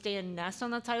hoping they stay and nest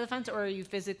on that side of the fence, or are you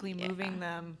physically moving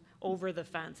them over the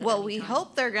fence? Well, we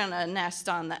hope they're gonna nest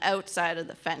on the outside of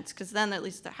the fence, because then at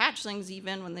least the hatchlings,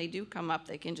 even when they do come up,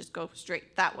 they can just go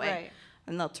straight that way,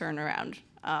 and they'll turn around.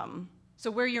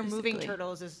 So where you're moving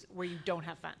turtles is where you don't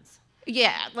have fence?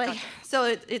 Yeah, like, so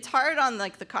it's hard on,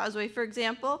 like, the causeway, for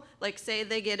example. Like, say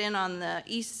they get in on the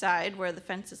east side where the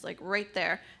fence is, like, right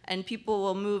there, and people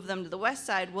will move them to the west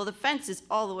side. Well, the fence is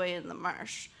all the way in the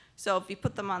marsh. So if you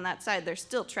put them on that side, they're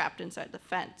still trapped inside the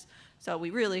fence. So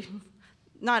we really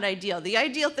not ideal. The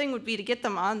ideal thing would be to get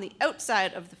them on the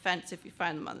outside of the fence if you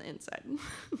find them on the inside.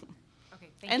 Okay,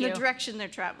 thank And you. the direction they're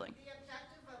traveling. The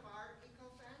objective of our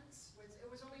eco-fence was, it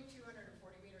was only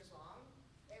 240 meters long.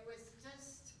 It was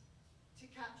just to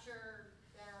capture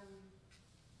them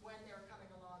when they were coming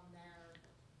along there,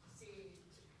 to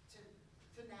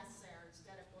nest there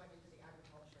instead of going into the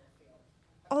agricultural field.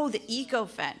 Oh, the eco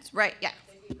fence, right? Yeah,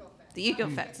 The eco-fence. the eco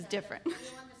fence is different. We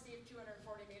wanted to see if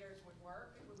 240 meters would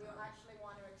work. We will actually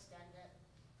want to extend it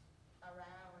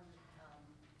around,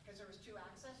 because there was 2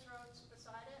 access roads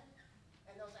beside it,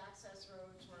 and those access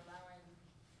roads were allowing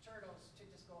turtles to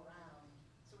just go around.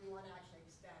 So we want to actually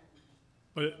extend.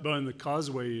 But on the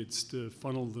causeway, it's to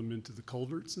funnel them into the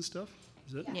culverts and stuff?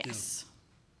 Is that? Yes.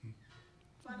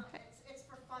 It's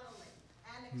for funneling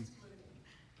and excluding.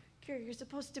 Gary, you're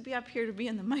supposed to be up here to be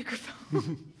in the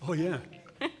microphone. Oh, yeah.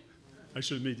 I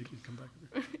should have made you come back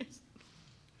over.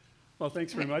 Well,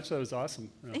 thanks very much. That was awesome.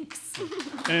 Yeah. Thanks.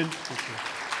 And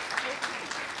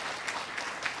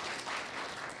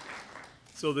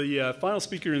so the final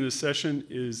speaker in this session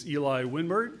is Eli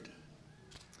Winberg.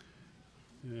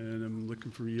 And I'm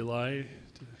looking for Eli.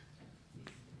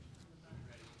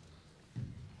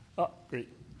 Oh, great.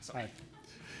 Hi.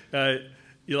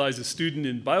 Eli is a student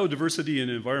in biodiversity and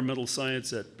environmental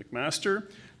science at McMaster,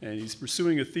 and he's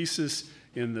pursuing a thesis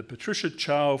in the Patricia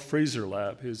Chow Fraser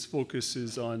Lab. His focus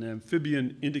is on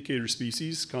amphibian indicator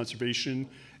species, conservation,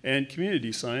 and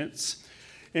community science.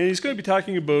 And he's going to be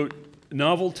talking about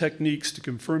novel techniques to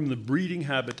confirm the breeding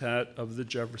habitat of the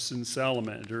Jefferson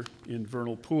salamander in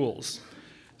vernal pools.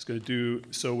 He's going to do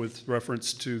so with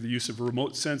reference to the use of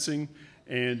remote sensing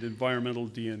and environmental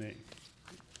DNA.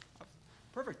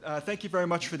 Perfect. Thank you very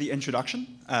much for the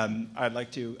introduction. I'd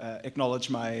like to acknowledge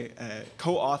my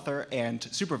co-author and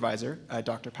supervisor,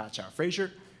 Dr. Pat Chow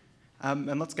Fraser,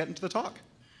 and let's get into the talk.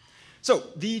 So,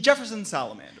 the Jefferson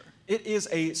salamander. It is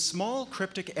a small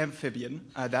cryptic amphibian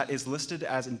that is listed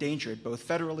as endangered both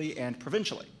federally and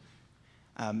provincially.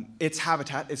 Its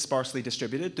habitat is sparsely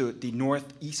distributed to the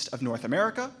northeast of North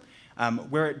America,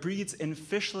 where it breeds in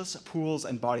fishless pools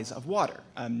and bodies of water,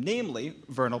 namely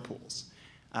vernal pools.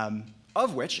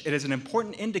 Of which it is an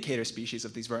important indicator species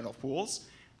of these vernal pools,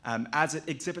 as it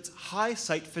exhibits high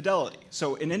site fidelity.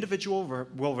 So an individual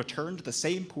will return to the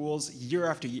same pools year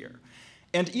after year.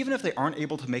 And even if they aren't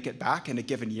able to make it back in a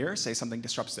given year, say something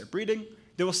disrupts their breeding,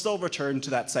 they will still return to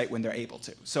that site when they're able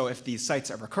to. So if these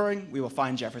sites are recurring, we will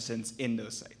find Jeffersons in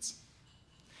those sites.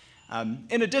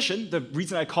 In addition, the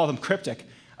reason I call them cryptic,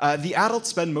 the adults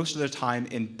spend most of their time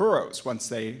in burrows once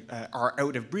they are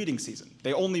out of breeding season.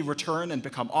 They only return and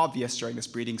become obvious during this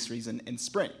breeding season in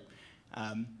spring.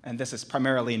 And this is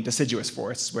primarily in deciduous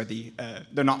forests where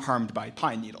they're not harmed by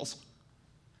pine needles.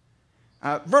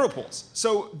 Vernal pools.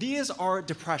 So these are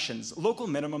depressions, local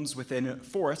minimums within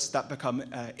forests that become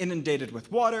inundated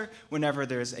with water whenever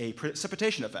there's a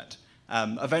precipitation event.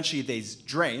 Eventually these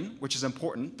drain, which is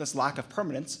important. This lack of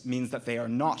permanence means that they are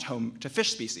not home to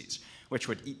fish species, which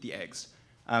would eat the eggs.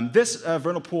 This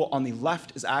vernal pool on the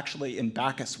left is actually in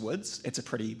Bacchus Woods. It's a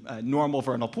pretty normal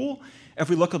vernal pool. If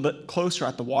we look a bit closer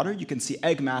at the water, you can see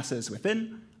egg masses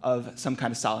within of some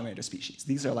kind of salamander species.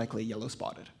 These are likely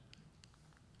yellow-spotted.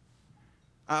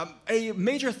 A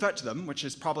major threat to them, which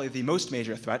is probably the most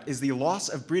major threat, is the loss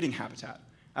of breeding habitat.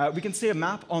 We can see a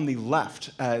map on the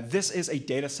left. This is a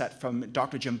data set from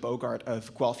Dr. Jim Bogart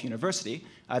of Guelph University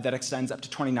that extends up to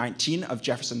 2019 of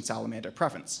Jefferson salamander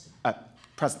presence.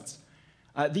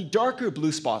 The darker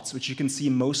blue spots, which you can see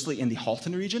mostly in the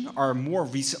Halton region, are more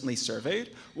recently surveyed,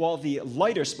 while the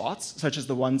lighter spots, such as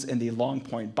the ones in the Long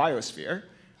Point biosphere,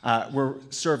 were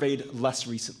surveyed less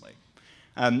recently.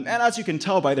 And as you can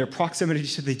tell by their proximity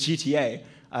to the GTA,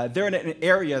 they're in an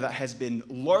area that has been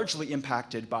largely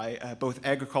impacted by both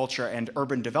agriculture and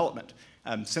urban development.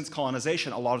 Since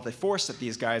colonization, a lot of the forests that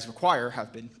these guys require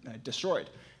have been destroyed.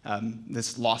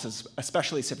 This loss is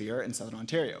especially severe in southern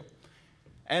Ontario.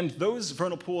 And those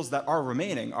vernal pools that are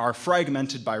remaining are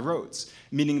fragmented by roads,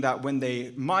 meaning that when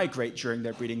they migrate during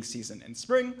their breeding season in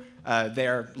spring,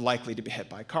 they're likely to be hit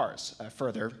by cars,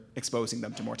 further exposing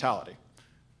them to mortality.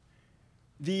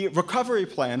 The recovery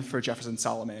plan for Jefferson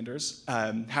salamanders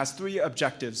has 3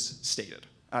 objectives stated.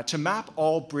 To map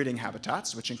all breeding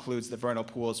habitats, which includes the vernal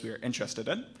pools we are interested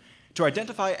in, to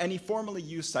identify any formerly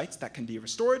used sites that can be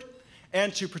restored,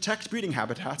 and to protect breeding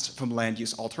habitats from land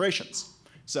use alterations.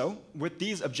 So, with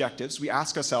these objectives, we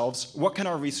ask ourselves, what can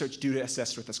our research do to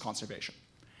assist with this conservation?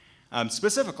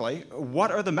 Specifically, what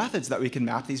are the methods that we can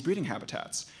map these breeding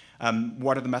habitats?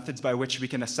 What are the methods by which we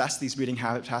can assess these breeding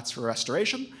habitats for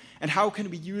restoration? And how can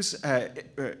we use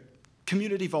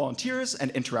community volunteers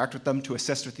and interact with them to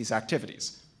assist with these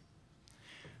activities?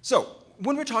 So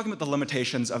when we're talking about the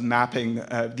limitations of mapping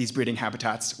these breeding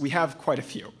habitats, we have quite a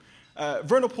few.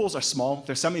 Vernal pools are small,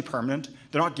 they're semi-permanent,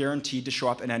 they're not guaranteed to show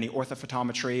up in any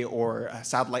orthophotometry or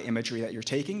satellite imagery that you're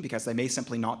taking because they may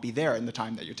simply not be there in the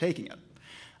time that you're taking it.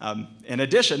 In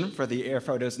addition, for the air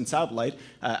photos and satellite,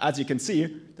 as you can see,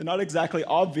 they're not exactly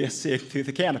obvious seeing through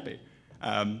the canopy.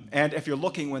 And if you're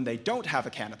looking when they don't have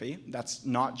a canopy, that's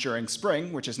not during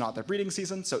spring, which is not their breeding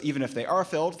season, so even if they are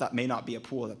filled, that may not be a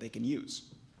pool that they can use.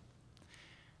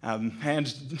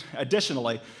 And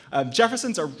additionally,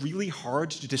 Jeffersons are really hard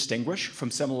to distinguish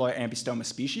from similar ambystoma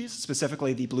species,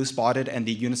 specifically the blue-spotted and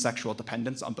the unisexual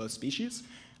dependence on both species.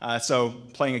 So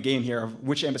playing a game here of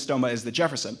which ambystoma is the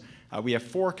Jefferson, we have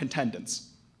 4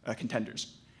 contenders.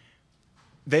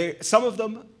 Some of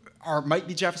them might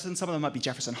be Jefferson, some of them might be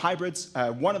Jefferson hybrids.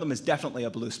 One of them is definitely a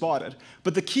blue-spotted.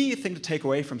 But the key thing to take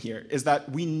away from here is that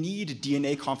we need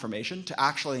DNA confirmation to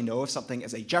actually know if something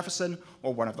is a Jefferson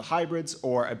or one of the hybrids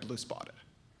or a blue-spotted.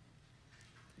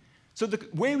 So the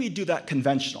way we do that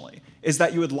conventionally is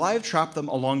that you would live trap them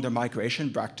along their migration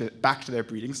back to their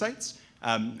breeding sites.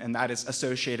 And that is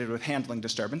associated with handling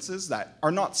disturbances that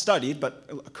are not studied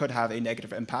but could have a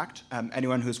negative impact.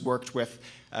 Anyone who's worked with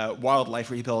wildlife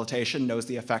rehabilitation knows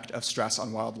the effect of stress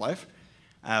on wildlife.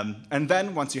 And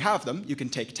then once you have them, you can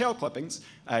take tail clippings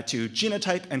to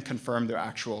genotype and confirm their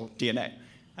actual DNA.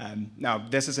 Now,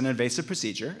 this is an invasive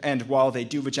procedure, and while they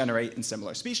do regenerate in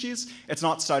similar species, it's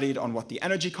not studied on what the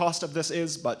energy cost of this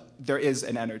is, but there is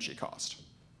an energy cost.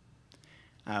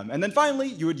 And then finally,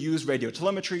 you would use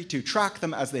radiotelemetry to track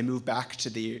them as they move back to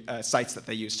the sites that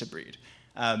they used to breed.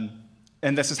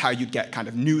 And this is how you'd get kind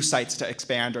of new sites to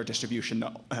expand our distribution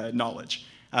knowledge.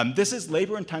 This is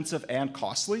labor-intensive and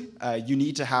costly. You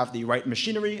need to have the right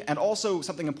machinery and also,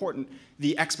 something important,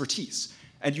 the expertise.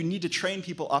 And you need to train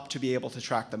people up to be able to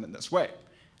track them in this way.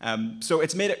 So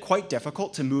it's made it quite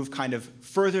difficult to move kind of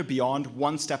further beyond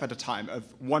one step at a time, of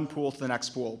one pool to the next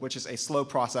pool, which is a slow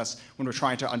process when we're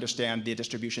trying to understand the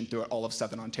distribution throughout all of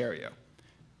Southern Ontario.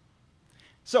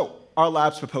 So our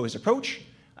lab's proposed approach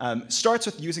starts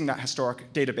with using that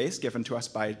historic database given to us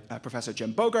by Professor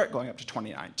Jim Bogart going up to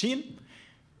 2019.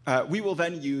 We will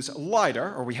then use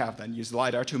LIDAR, or we have then used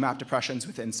LIDAR, to map depressions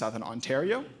within Southern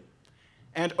Ontario,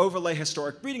 and overlay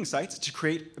historic breeding sites to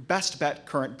create best bet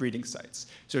current breeding sites.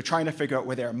 So trying to figure out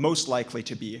where they're most likely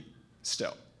to be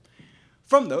still.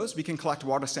 From those, we can collect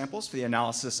water samples for the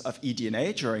analysis of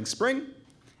eDNA during spring,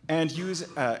 and use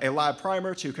a lab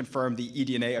primer to confirm the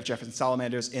eDNA of Jefferson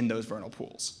salamanders in those vernal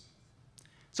pools.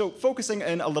 So focusing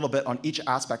in a little bit on each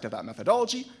aspect of that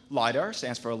methodology, LIDAR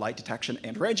stands for light detection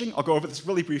and ranging. I'll go over this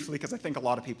really briefly because I think a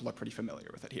lot of people are pretty familiar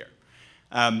with it here.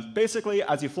 Basically,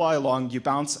 as you fly along, you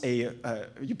bounce a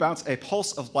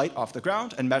pulse of light off the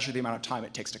ground and measure the amount of time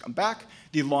it takes to come back.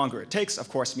 The longer it takes, of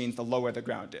course, means the lower the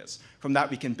ground is. From that,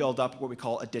 we can build up what we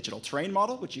call a digital terrain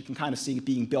model, which you can kind of see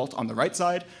being built on the right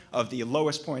side of the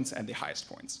lowest points and the highest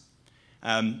points,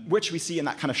 which we see in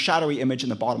that kind of shadowy image in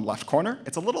the bottom left corner.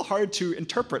 It's a little hard to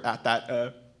interpret at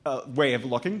that way of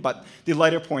looking, but the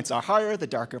lighter points are higher, the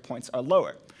darker points are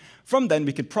lower. From then,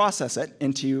 we could process it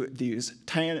into these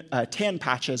tan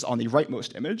patches on the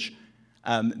rightmost image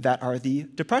that are the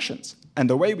depressions. And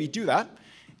the way we do that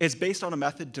is based on a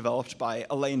method developed by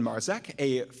Elaine Marzek,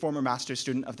 a former master's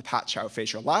student of the Pat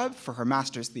Chow-Fraser lab for her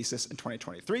master's thesis in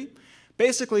 2023.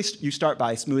 Basically, you start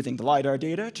by smoothing the LIDAR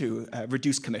data to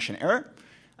reduce commission error.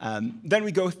 Then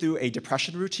we go through a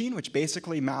depression routine, which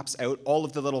basically maps out all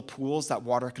of the little pools that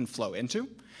water can flow into.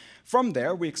 From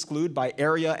there, we exclude by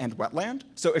area and wetland.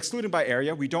 So excluding by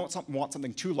area, we don't want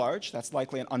something too large, that's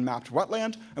likely an unmapped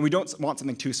wetland, and we don't want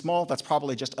something too small, that's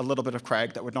probably just a little bit of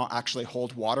crag that would not actually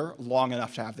hold water long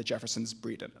enough to have the Jeffersons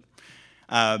breed in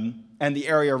it. And the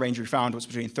area range we found was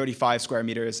between 35 square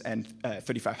meters and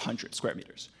 3,500 square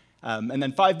meters. And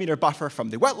then 5-meter buffer from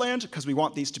the wetland, because we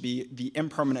want these to be the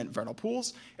impermanent vernal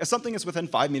pools. If something is within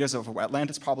 5 meters of a wetland,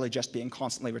 it's probably just being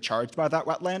constantly recharged by that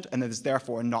wetland, and it is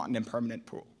therefore not an impermanent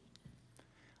pool.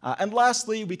 And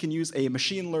lastly, we can use a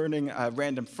machine learning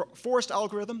random forest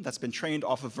algorithm that's been trained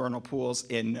off of vernal pools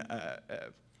in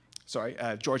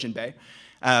Georgian Bay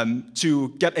to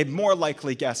get a more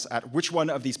likely guess at which one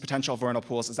of these potential vernal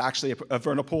pools is actually a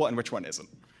vernal pool and which one isn't.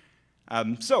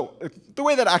 So the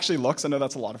way that actually looks, I know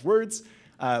that's a lot of words,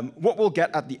 what we'll get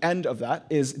at the end of that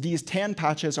is these tan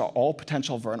patches are all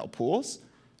potential vernal pools.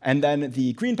 And then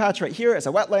the green patch right here is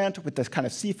a wetland, with this kind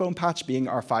of seafoam patch being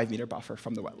our 5-meter buffer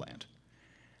from the wetland.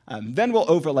 Then we'll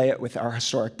overlay it with our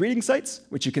historic breeding sites,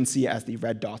 which you can see as the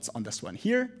red dots on this one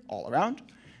here, all around.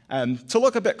 To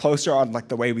look a bit closer on like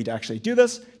the way we'd actually do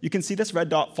this, you can see this red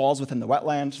dot falls within the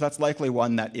wetland. So that's likely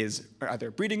one that is either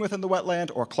breeding within the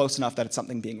wetland or close enough that it's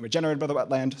something being regenerated by the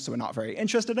wetland, so we're not very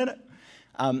interested in it.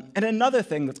 And another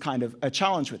thing that's kind of a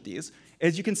challenge with these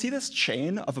is you can see this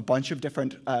chain of a bunch of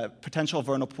different potential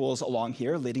vernal pools along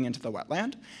here leading into the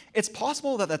wetland. It's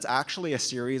possible that that's actually a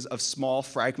series of small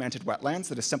fragmented wetlands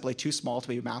that is simply too small to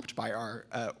be mapped by our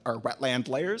wetland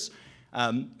layers.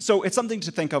 So it's something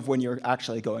to think of when you're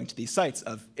actually going to these sites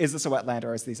of, is this a wetland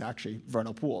or is these actually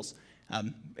vernal pools?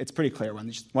 It's pretty clear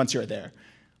once you're there.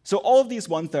 So all of these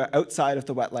ones that are outside of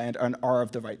the wetland and are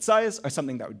of the right size are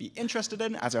something that we'd be interested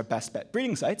in as our best bet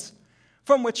breeding sites,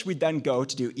 from which we then go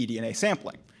to do eDNA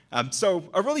sampling. So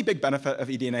a really big benefit of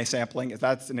eDNA sampling is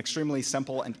that it's an extremely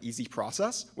simple and easy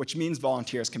process, which means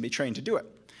volunteers can be trained to do it.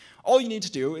 All you need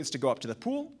to do is to go up to the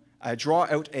pool, draw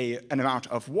out an amount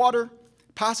of water,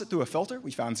 pass it through a filter. We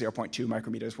found 0.2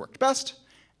 micrometers worked best.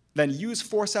 Then use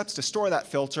forceps to store that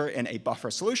filter in a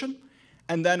buffer solution,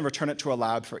 and then return it to a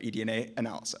lab for eDNA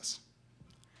analysis.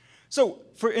 So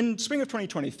in spring of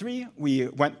 2023, we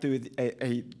went through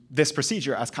this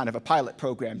procedure as kind of a pilot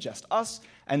program, just us,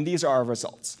 and these are our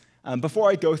results. Before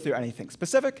I go through anything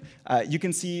specific, you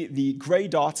can see the gray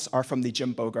dots are from the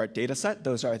Jim Bogart data set.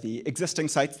 Those are the existing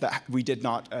sites that we did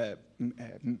not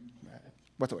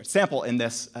sample in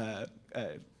this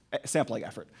sampling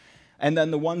effort. And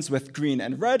then the ones with green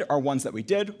and red are ones that we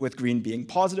did, with green being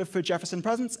positive for Jefferson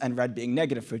presence and red being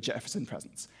negative for Jefferson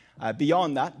presence.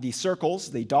 Beyond that, the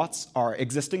circles, the dots, are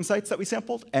existing sites that we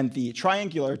sampled, and the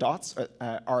triangular dots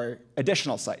are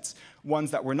additional sites,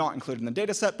 ones that were not included in the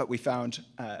data set, but we found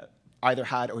either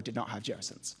had or did not have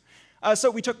Jeffersons. So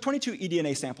we took 22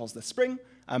 eDNA samples this spring,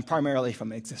 primarily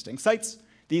from existing sites.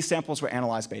 These samples were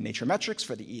analyzed by Nature-Metrics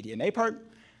for the eDNA part,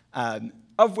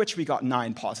 of which we got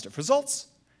 9 positive results.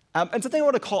 And something I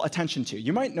want to call attention to,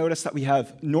 you might notice that we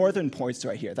have northern points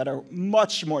right here that are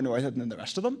much more northern than the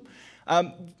rest of them.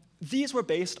 These were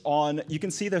based on, you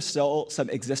can see there's still some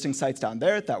existing sites down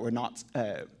there that were not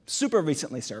super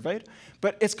recently surveyed,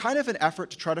 but it's kind of an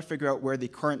effort to try to figure out where the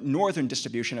current northern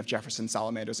distribution of Jefferson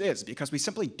salamanders is, because we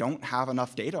simply don't have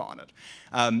enough data on it.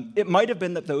 It might have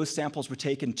been that those samples were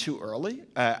taken too early,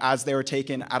 as they were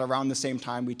taken at around the same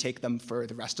time we take them for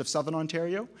the rest of southern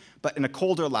Ontario, but in a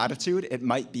colder latitude, it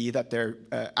might be that their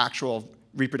actual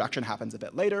reproduction happens a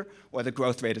bit later, or the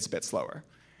growth rate is a bit slower.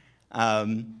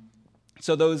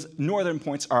 So those northern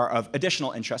points are of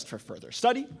additional interest for further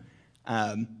study.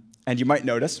 And you might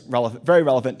notice, very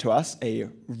relevant to us, a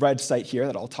red site here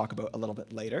that I'll talk about a little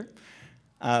bit later.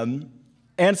 And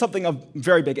something of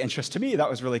very big interest to me that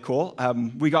was really cool,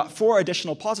 we got 4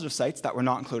 additional positive sites that were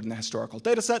not included in the historical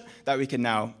data set that we can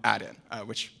now add in,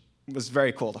 which was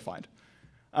very cool to find.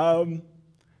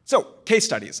 So case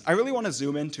studies. I really want to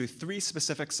zoom into 3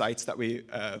 specific sites that we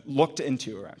looked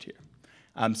into around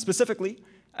here. Specifically,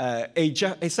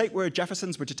 a site where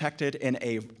Jeffersons were detected in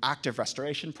an active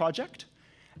restoration project,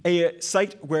 a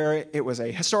site where it was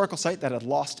a historical site that had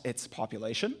lost its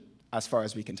population, as far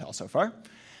as we can tell so far,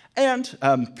 and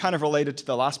kind of related to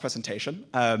the last presentation,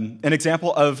 an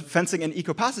example of fencing and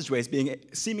eco-passageways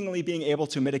seemingly being able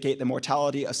to mitigate the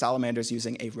mortality of salamanders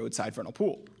using a roadside vernal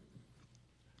pool.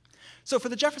 So for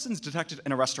the Jeffersons detected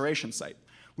in a restoration site,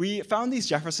 we found these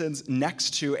Jeffersons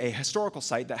next to a historical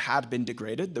site that had been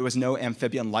degraded. There was no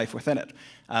amphibian life within it.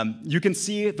 You can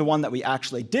see the one that we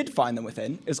actually did find them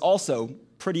within is also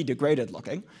pretty degraded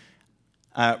looking,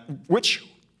 which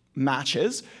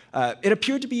matches. It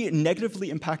appeared to be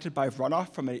negatively impacted by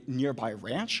runoff from a nearby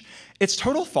ranch. Its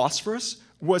total phosphorus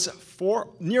was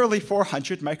nearly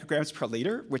 400 micrograms per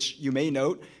liter, which you may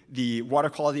note the water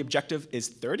quality objective is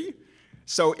 30.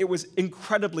 So it was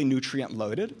incredibly nutrient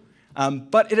loaded.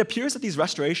 But it appears that these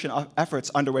restoration efforts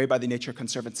underway by the Nature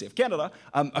Conservancy of Canada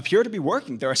appear to be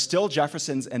working. There are still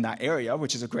Jeffersons in that area,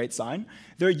 which is a great sign.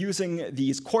 They're using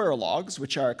these coir logs,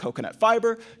 which are coconut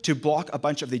fiber, to block a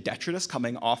bunch of the detritus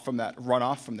coming off from that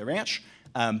runoff from the ranch.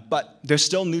 But there's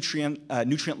still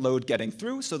nutrient load getting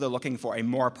through, so they're looking for a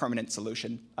more permanent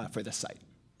solution for this site.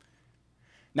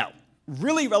 Now,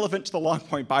 really relevant to the Long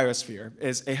Point biosphere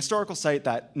is a historical site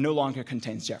that no longer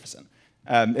contains Jefferson.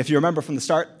 If you remember from the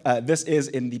start, this is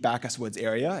in the Bacchus Woods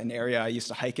area, an area I used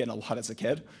to hike in a lot as a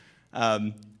kid.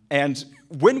 And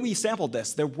when we sampled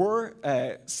this, there were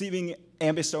seeming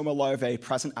ambystoma larvae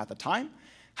present at the time.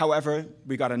 However,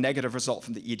 we got a negative result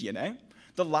from the eDNA.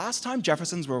 The last time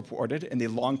Jeffersons were reported in the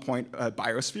Long Point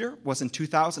biosphere was in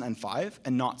 2005,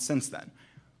 and not since then.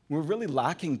 we're really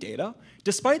lacking data,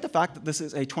 despite the fact that this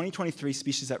is a 2023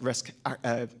 species at risk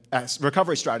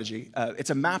recovery strategy. It's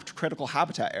a mapped critical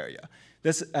habitat area.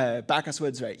 This Bacchus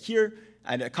Woods right here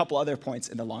and a couple other points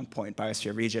in the Long Point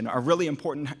Biosphere region are really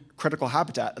important critical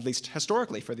habitat, at least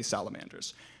historically, for these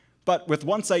salamanders. But with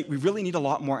one site, we really need a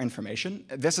lot more information.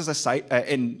 This is a site,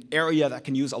 an area that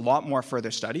can use a lot more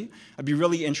further study. I'd be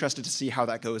really interested to see how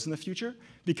that goes in the future,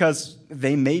 because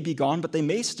they may be gone, but they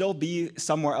may still be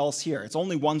somewhere else here. It's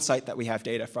only one site that we have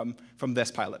data from this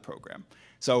pilot program.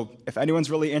 So if anyone's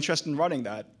really interested in running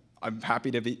that, I'm happy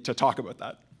to talk about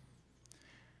that.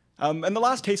 And the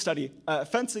last case study,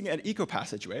 fencing and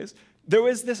eco-passageways. There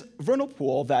was this vernal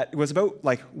pool that was about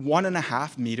like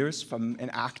 1.5 meters from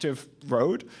an active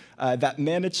road that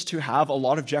managed to have a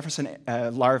lot of Jefferson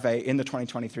larvae in the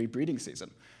 2023 breeding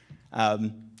season.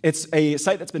 It's a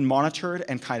site that's been monitored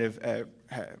and kind of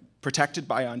protected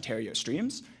by Ontario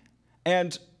streams.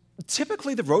 And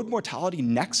typically the road mortality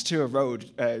next to a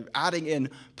road, adding in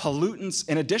pollutants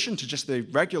in addition to just the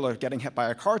regular getting hit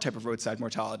by a car type of roadside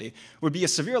mortality, would be a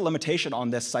severe limitation on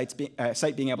this site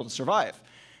being able to survive.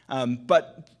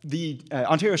 But the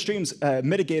Ontario streams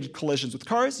mitigated collisions with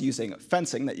cars using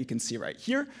fencing that you can see right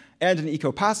here, and an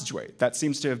eco-passageway that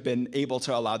seems to have been able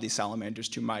to allow these salamanders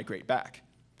to migrate back,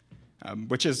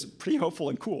 which is pretty hopeful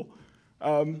and cool.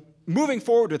 Moving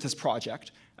forward with this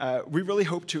project, we really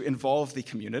hope to involve the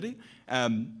community.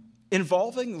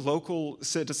 Involving local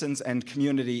citizens and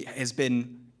community has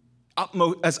been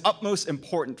utmost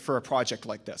important for a project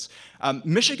like this.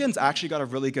 Michigan's actually got a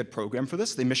really good program for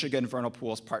this, the Michigan Vernal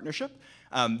Pools Partnership.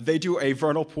 They do a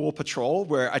vernal pool patrol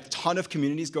where a ton of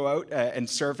communities go out and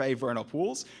survey vernal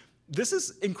pools. This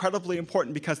is incredibly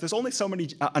important because there's only so many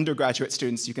undergraduate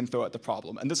students you can throw at the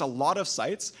problem, and there's a lot of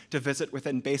sites to visit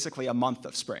within basically a month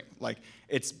of spring. Like,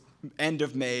 it's end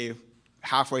of May,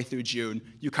 halfway through June,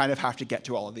 you kind of have to get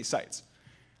to all of these sites.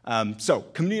 So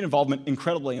community involvement,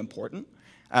 incredibly important.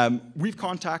 We've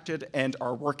contacted and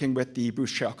are working with the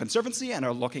Bruce Trail Conservancy and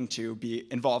are looking to be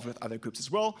involved with other groups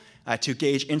as well to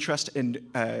gauge interest in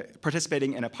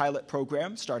participating in a pilot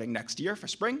program starting next year for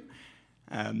spring.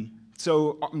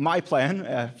 So my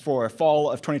plan for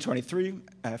fall of 2023,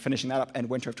 finishing that up, and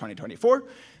winter of 2024,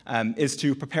 is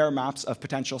to prepare maps of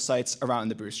potential sites around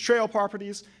the Bruce Trail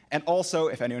properties, and also,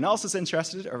 if anyone else is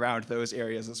interested, around those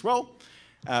areas as well.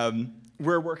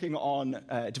 We're working on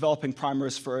developing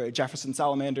primers for Jefferson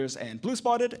salamanders and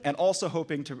blue-spotted, and also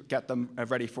hoping to get them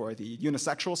ready for the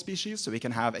unisexual species, so we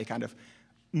can have a kind of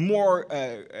more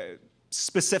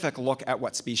specific look at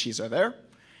what species are there.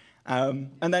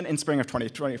 And then in spring of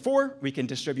 2024, we can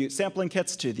distribute sampling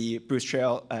kits to the Bruce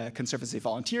Trail Conservancy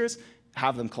volunteers,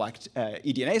 have them collect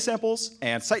eDNA samples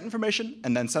and site information,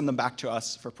 and then send them back to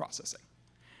us for processing.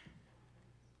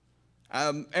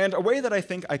 And a way that I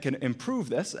think I can improve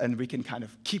this, and we can kind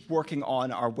of keep working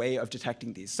on our way of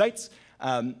detecting these sites,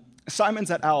 Simons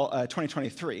et al.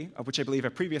 2023, which I believe a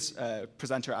previous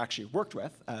presenter actually worked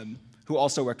with, who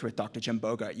also worked with Dr. Jim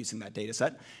Bogart using that data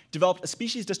set, developed a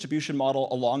species distribution model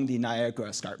along the Niagara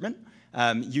Escarpment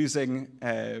using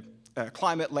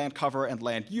climate, land cover, and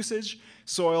land usage,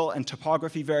 soil and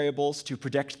topography variables to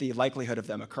predict the likelihood of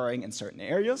them occurring in certain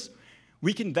areas.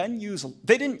 We can then use,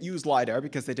 they didn't use LiDAR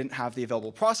because they didn't have the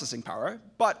available processing power,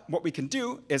 but what we can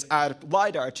do is add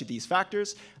LiDAR to these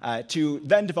factors to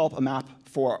then develop a map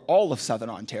for all of Southern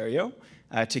Ontario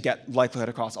to get likelihood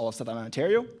across all of Southern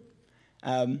Ontario,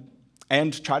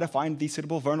 and try to find the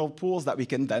suitable vernal pools that we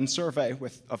can then survey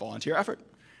with a volunteer effort.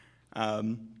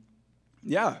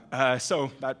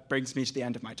 So that brings me to the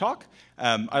end of my talk.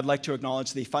 I'd like to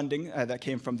acknowledge the funding that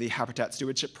came from the Habitat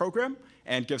Stewardship Program,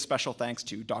 and give special thanks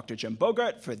to Dr. Jim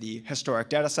Bogart for the historic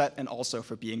data set, and also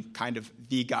for being kind of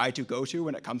the guy to go to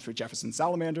when it comes to Jefferson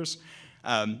salamanders.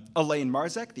 Elaine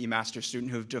Marzek, the master's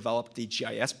student who developed the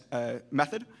GIS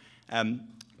method.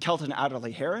 Kelton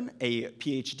Adderley Heron, a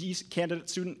PhD candidate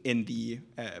student in the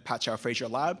Pat Shaw-Fraser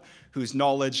lab, whose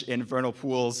knowledge in vernal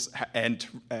pools and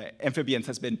amphibians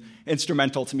has been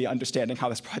instrumental to me understanding how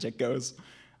this project goes.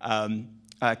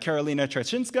 Karolina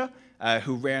Trzynska,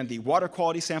 who ran the water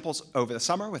quality samples over the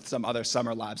summer with some other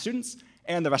summer lab students,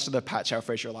 and the rest of the Pat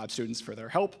Shaw-Fraser lab students for their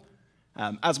help,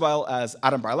 as well as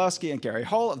Adam Brylowski and Gary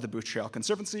Hall of the Bruce Trail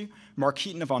Conservancy, Mark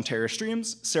Heaton of Ontario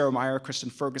Streams, Sarah Meyer, Kristen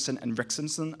Ferguson, and Rick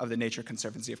Simpson of the Nature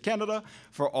Conservancy of Canada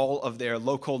for all of their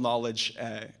local knowledge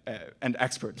and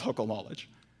expert local knowledge.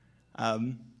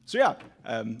 I'm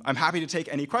happy to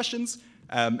take any questions,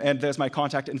 and there's my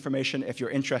contact information if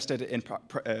you're interested in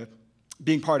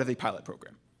being part of the pilot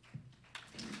program.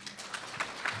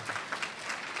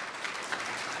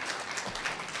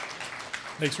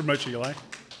 Thanks very much, Eli.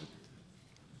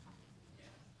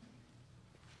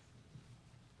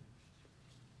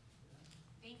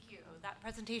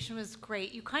 presentation was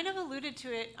great. You kind of alluded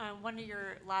to it on one of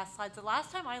your last slides. The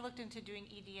last time I looked into doing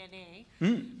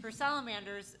eDNA for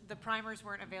salamanders, the primers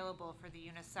weren't available for the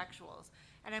unisexuals.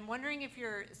 And I'm wondering if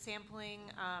you're sampling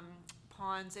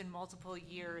ponds in multiple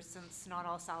years, since not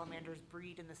all salamanders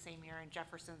breed in the same year and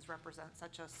Jeffersons represent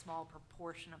such a small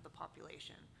proportion of the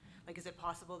population. Like, is it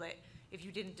possible that if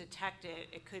you didn't detect it,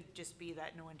 it could just be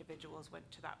that no individuals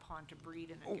went to that pond to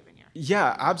breed in a given year?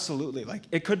 Yeah, absolutely. Like,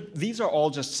 it could, these are all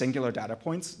just singular data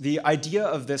points. The idea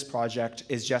of this project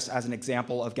is just as an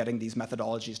example of getting these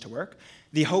methodologies to work.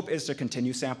 The hope is to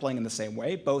continue sampling in the same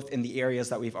way, both in the areas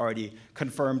that we've already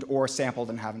confirmed or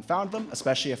sampled and haven't found them,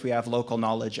 especially if we have local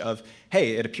knowledge of,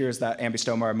 hey, it appears that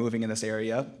ambystoma are moving in this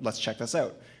area, let's check this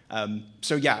out.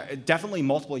 So yeah, definitely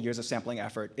multiple years of sampling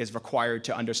effort is required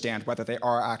to understand whether they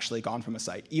are actually gone from a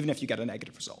site, even if you get a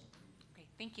negative result. Okay,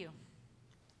 thank you.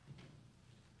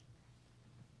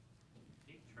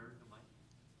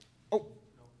 Oh,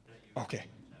 okay.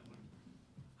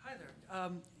 Hi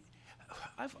there.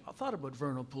 I've thought about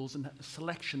vernal pools and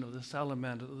selection of the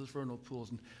salamander of those vernal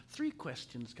pools, and 3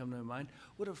 questions come to my mind.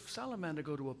 Would a salamander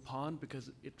go to a pond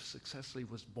because it successfully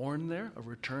was born there, a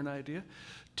return idea?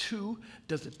 2,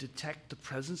 does it detect the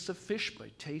presence of fish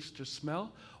by taste or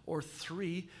smell? Or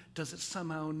 3, does it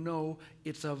somehow know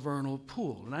it's a vernal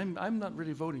pool? And I'm not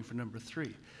really voting for number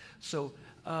 3. So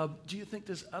do you think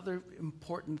there's other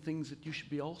important things that you should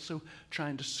be also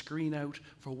trying to screen out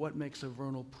for what makes a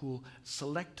vernal pool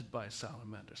selected by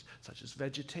salamanders, such as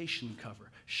vegetation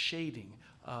cover, shading,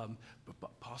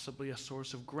 possibly a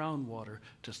source of groundwater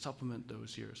to supplement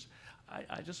those years?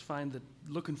 I just find that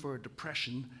looking for a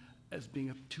depression as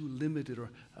being too limited or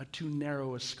a too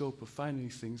narrow a scope of finding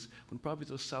these things, when probably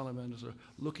those salamanders are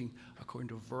looking according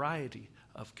to a variety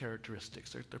of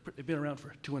characteristics. They've been around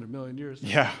for 200 million years.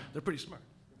 Yeah. They're pretty smart.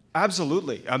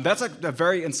 Absolutely. That's a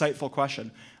very insightful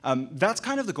question. That's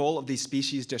kind of the goal of the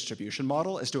species distribution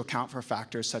model, is to account for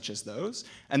factors such as those.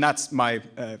 And that's my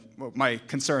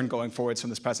concern going forwards from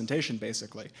this presentation,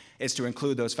 basically, is to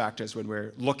include those factors when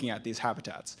we're looking at these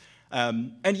habitats.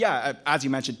 And yeah, as you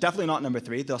mentioned, definitely not number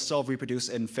 3. They'll still reproduce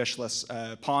in fishless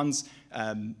ponds.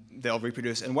 They'll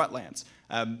reproduce in wetlands.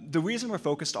 The reason we're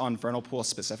focused on vernal pools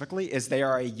specifically is they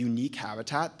are a unique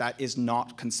habitat that is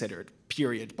not considered,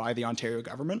 period, by the Ontario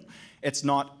government. It's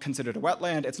not considered a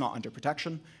wetland. It's not under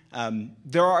protection.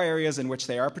 There are areas in which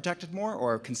they are protected more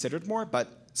or considered more,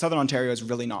 but Southern Ontario is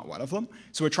really not one of them.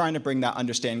 So we're trying to bring that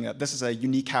understanding that this is a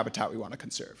unique habitat we want to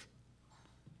conserve.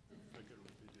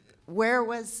 Where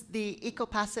was the Eco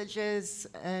Passages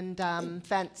and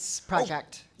Fence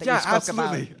project that yeah, you spoke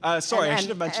absolutely. about? Sorry, I should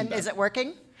have mentioned and that. Is it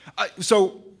working?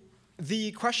 So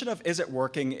the question of is it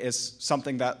working is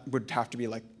something that would have to be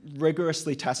like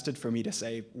rigorously tested for me to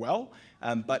say well.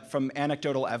 But from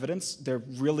anecdotal evidence, there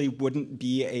really wouldn't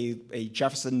be a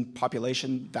Jefferson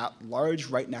population that large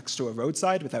right next to a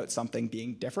roadside without something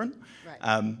being different,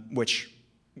 right. Which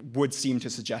would seem to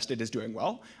suggest it is doing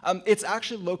well. It's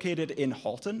actually located in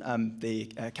Halton, the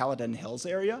Caledon Hills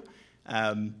area.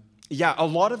 Yeah, a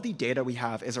lot of the data we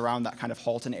have is around that kind of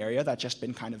Halton area. That's just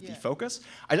been kind of the focus.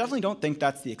 I definitely don't think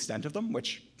that's the extent of them,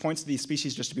 which points to the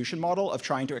species distribution model of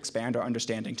trying to expand our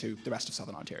understanding to the rest of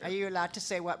Southern Ontario. Are you allowed to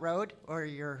say what road, or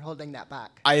you're holding that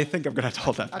back? I think I'm going to have to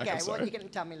hold that back. Okay, I'm sorry. well, you can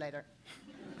tell me later.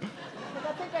 But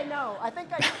I think I know. I think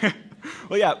I know.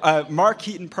 Well, yeah, Mark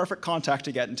Heaton, perfect contact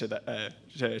to get into the,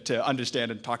 to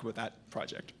understand and talk about that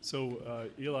project. So,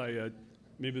 Eli,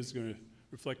 maybe this is going to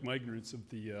reflect my ignorance of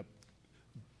the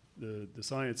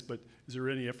science, but is there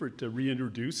any effort to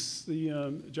reintroduce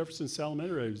the Jefferson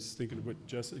salamander? I was thinking of what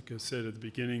Jessica said at the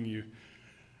beginning. You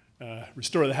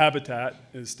restore the habitat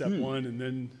as step 1, and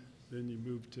then you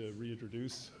move to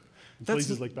reintroduce in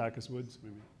places like Bacchus Woods,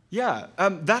 maybe. Yeah,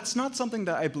 that's not something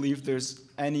that I believe there's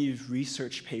any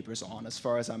research papers on, as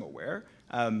far as I'm aware.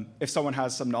 If someone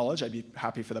has some knowledge, I'd be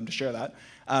happy for them to share that.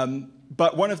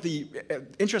 But one of the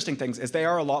interesting things is they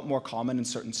are a lot more common in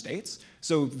certain states.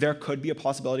 So there could be a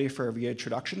possibility for a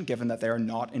reintroduction, given that they are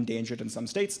not endangered in some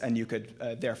states, and you could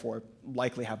therefore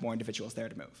likely have more individuals there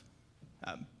to move.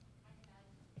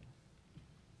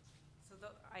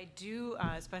 I do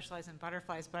specialize in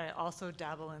butterflies, but I also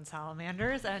dabble in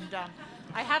salamanders, and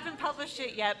I haven't published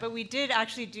it yet, but we did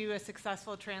actually do a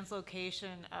successful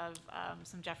translocation of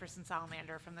some Jefferson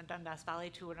salamander from the Dundas Valley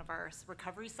to one of our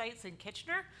recovery sites in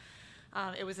Kitchener.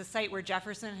 It was a site where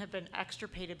Jefferson had been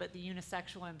extirpated, but the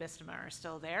unisexual and bistoma are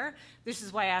still there. This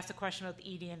is why I asked a question about the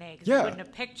eDNA, because we wouldn't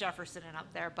have picked Jefferson up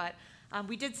there, but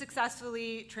we did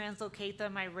successfully translocate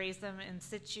them. I raised them in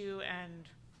situ, and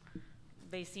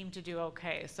they seem to do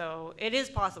okay. So it is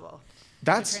possible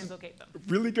to translocate them.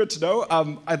 Really good to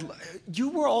know. You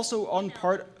were also on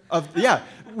part Yeah.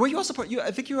 Were you also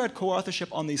I think you had co-authorship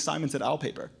on the Simons et al.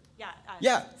 Paper.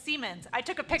 Yeah. Siemens. I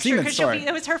took a picture Siemens, because sorry.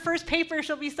 it was her first paper.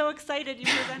 She'll be so excited you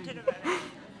presented about it.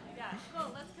 Yeah.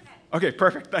 Cool. Let's connect. Okay,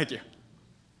 perfect. Thank you.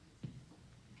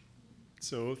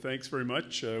 So thanks very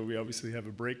much. We obviously have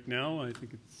a break now. I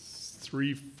think it's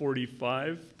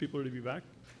 3:45. People are to be back.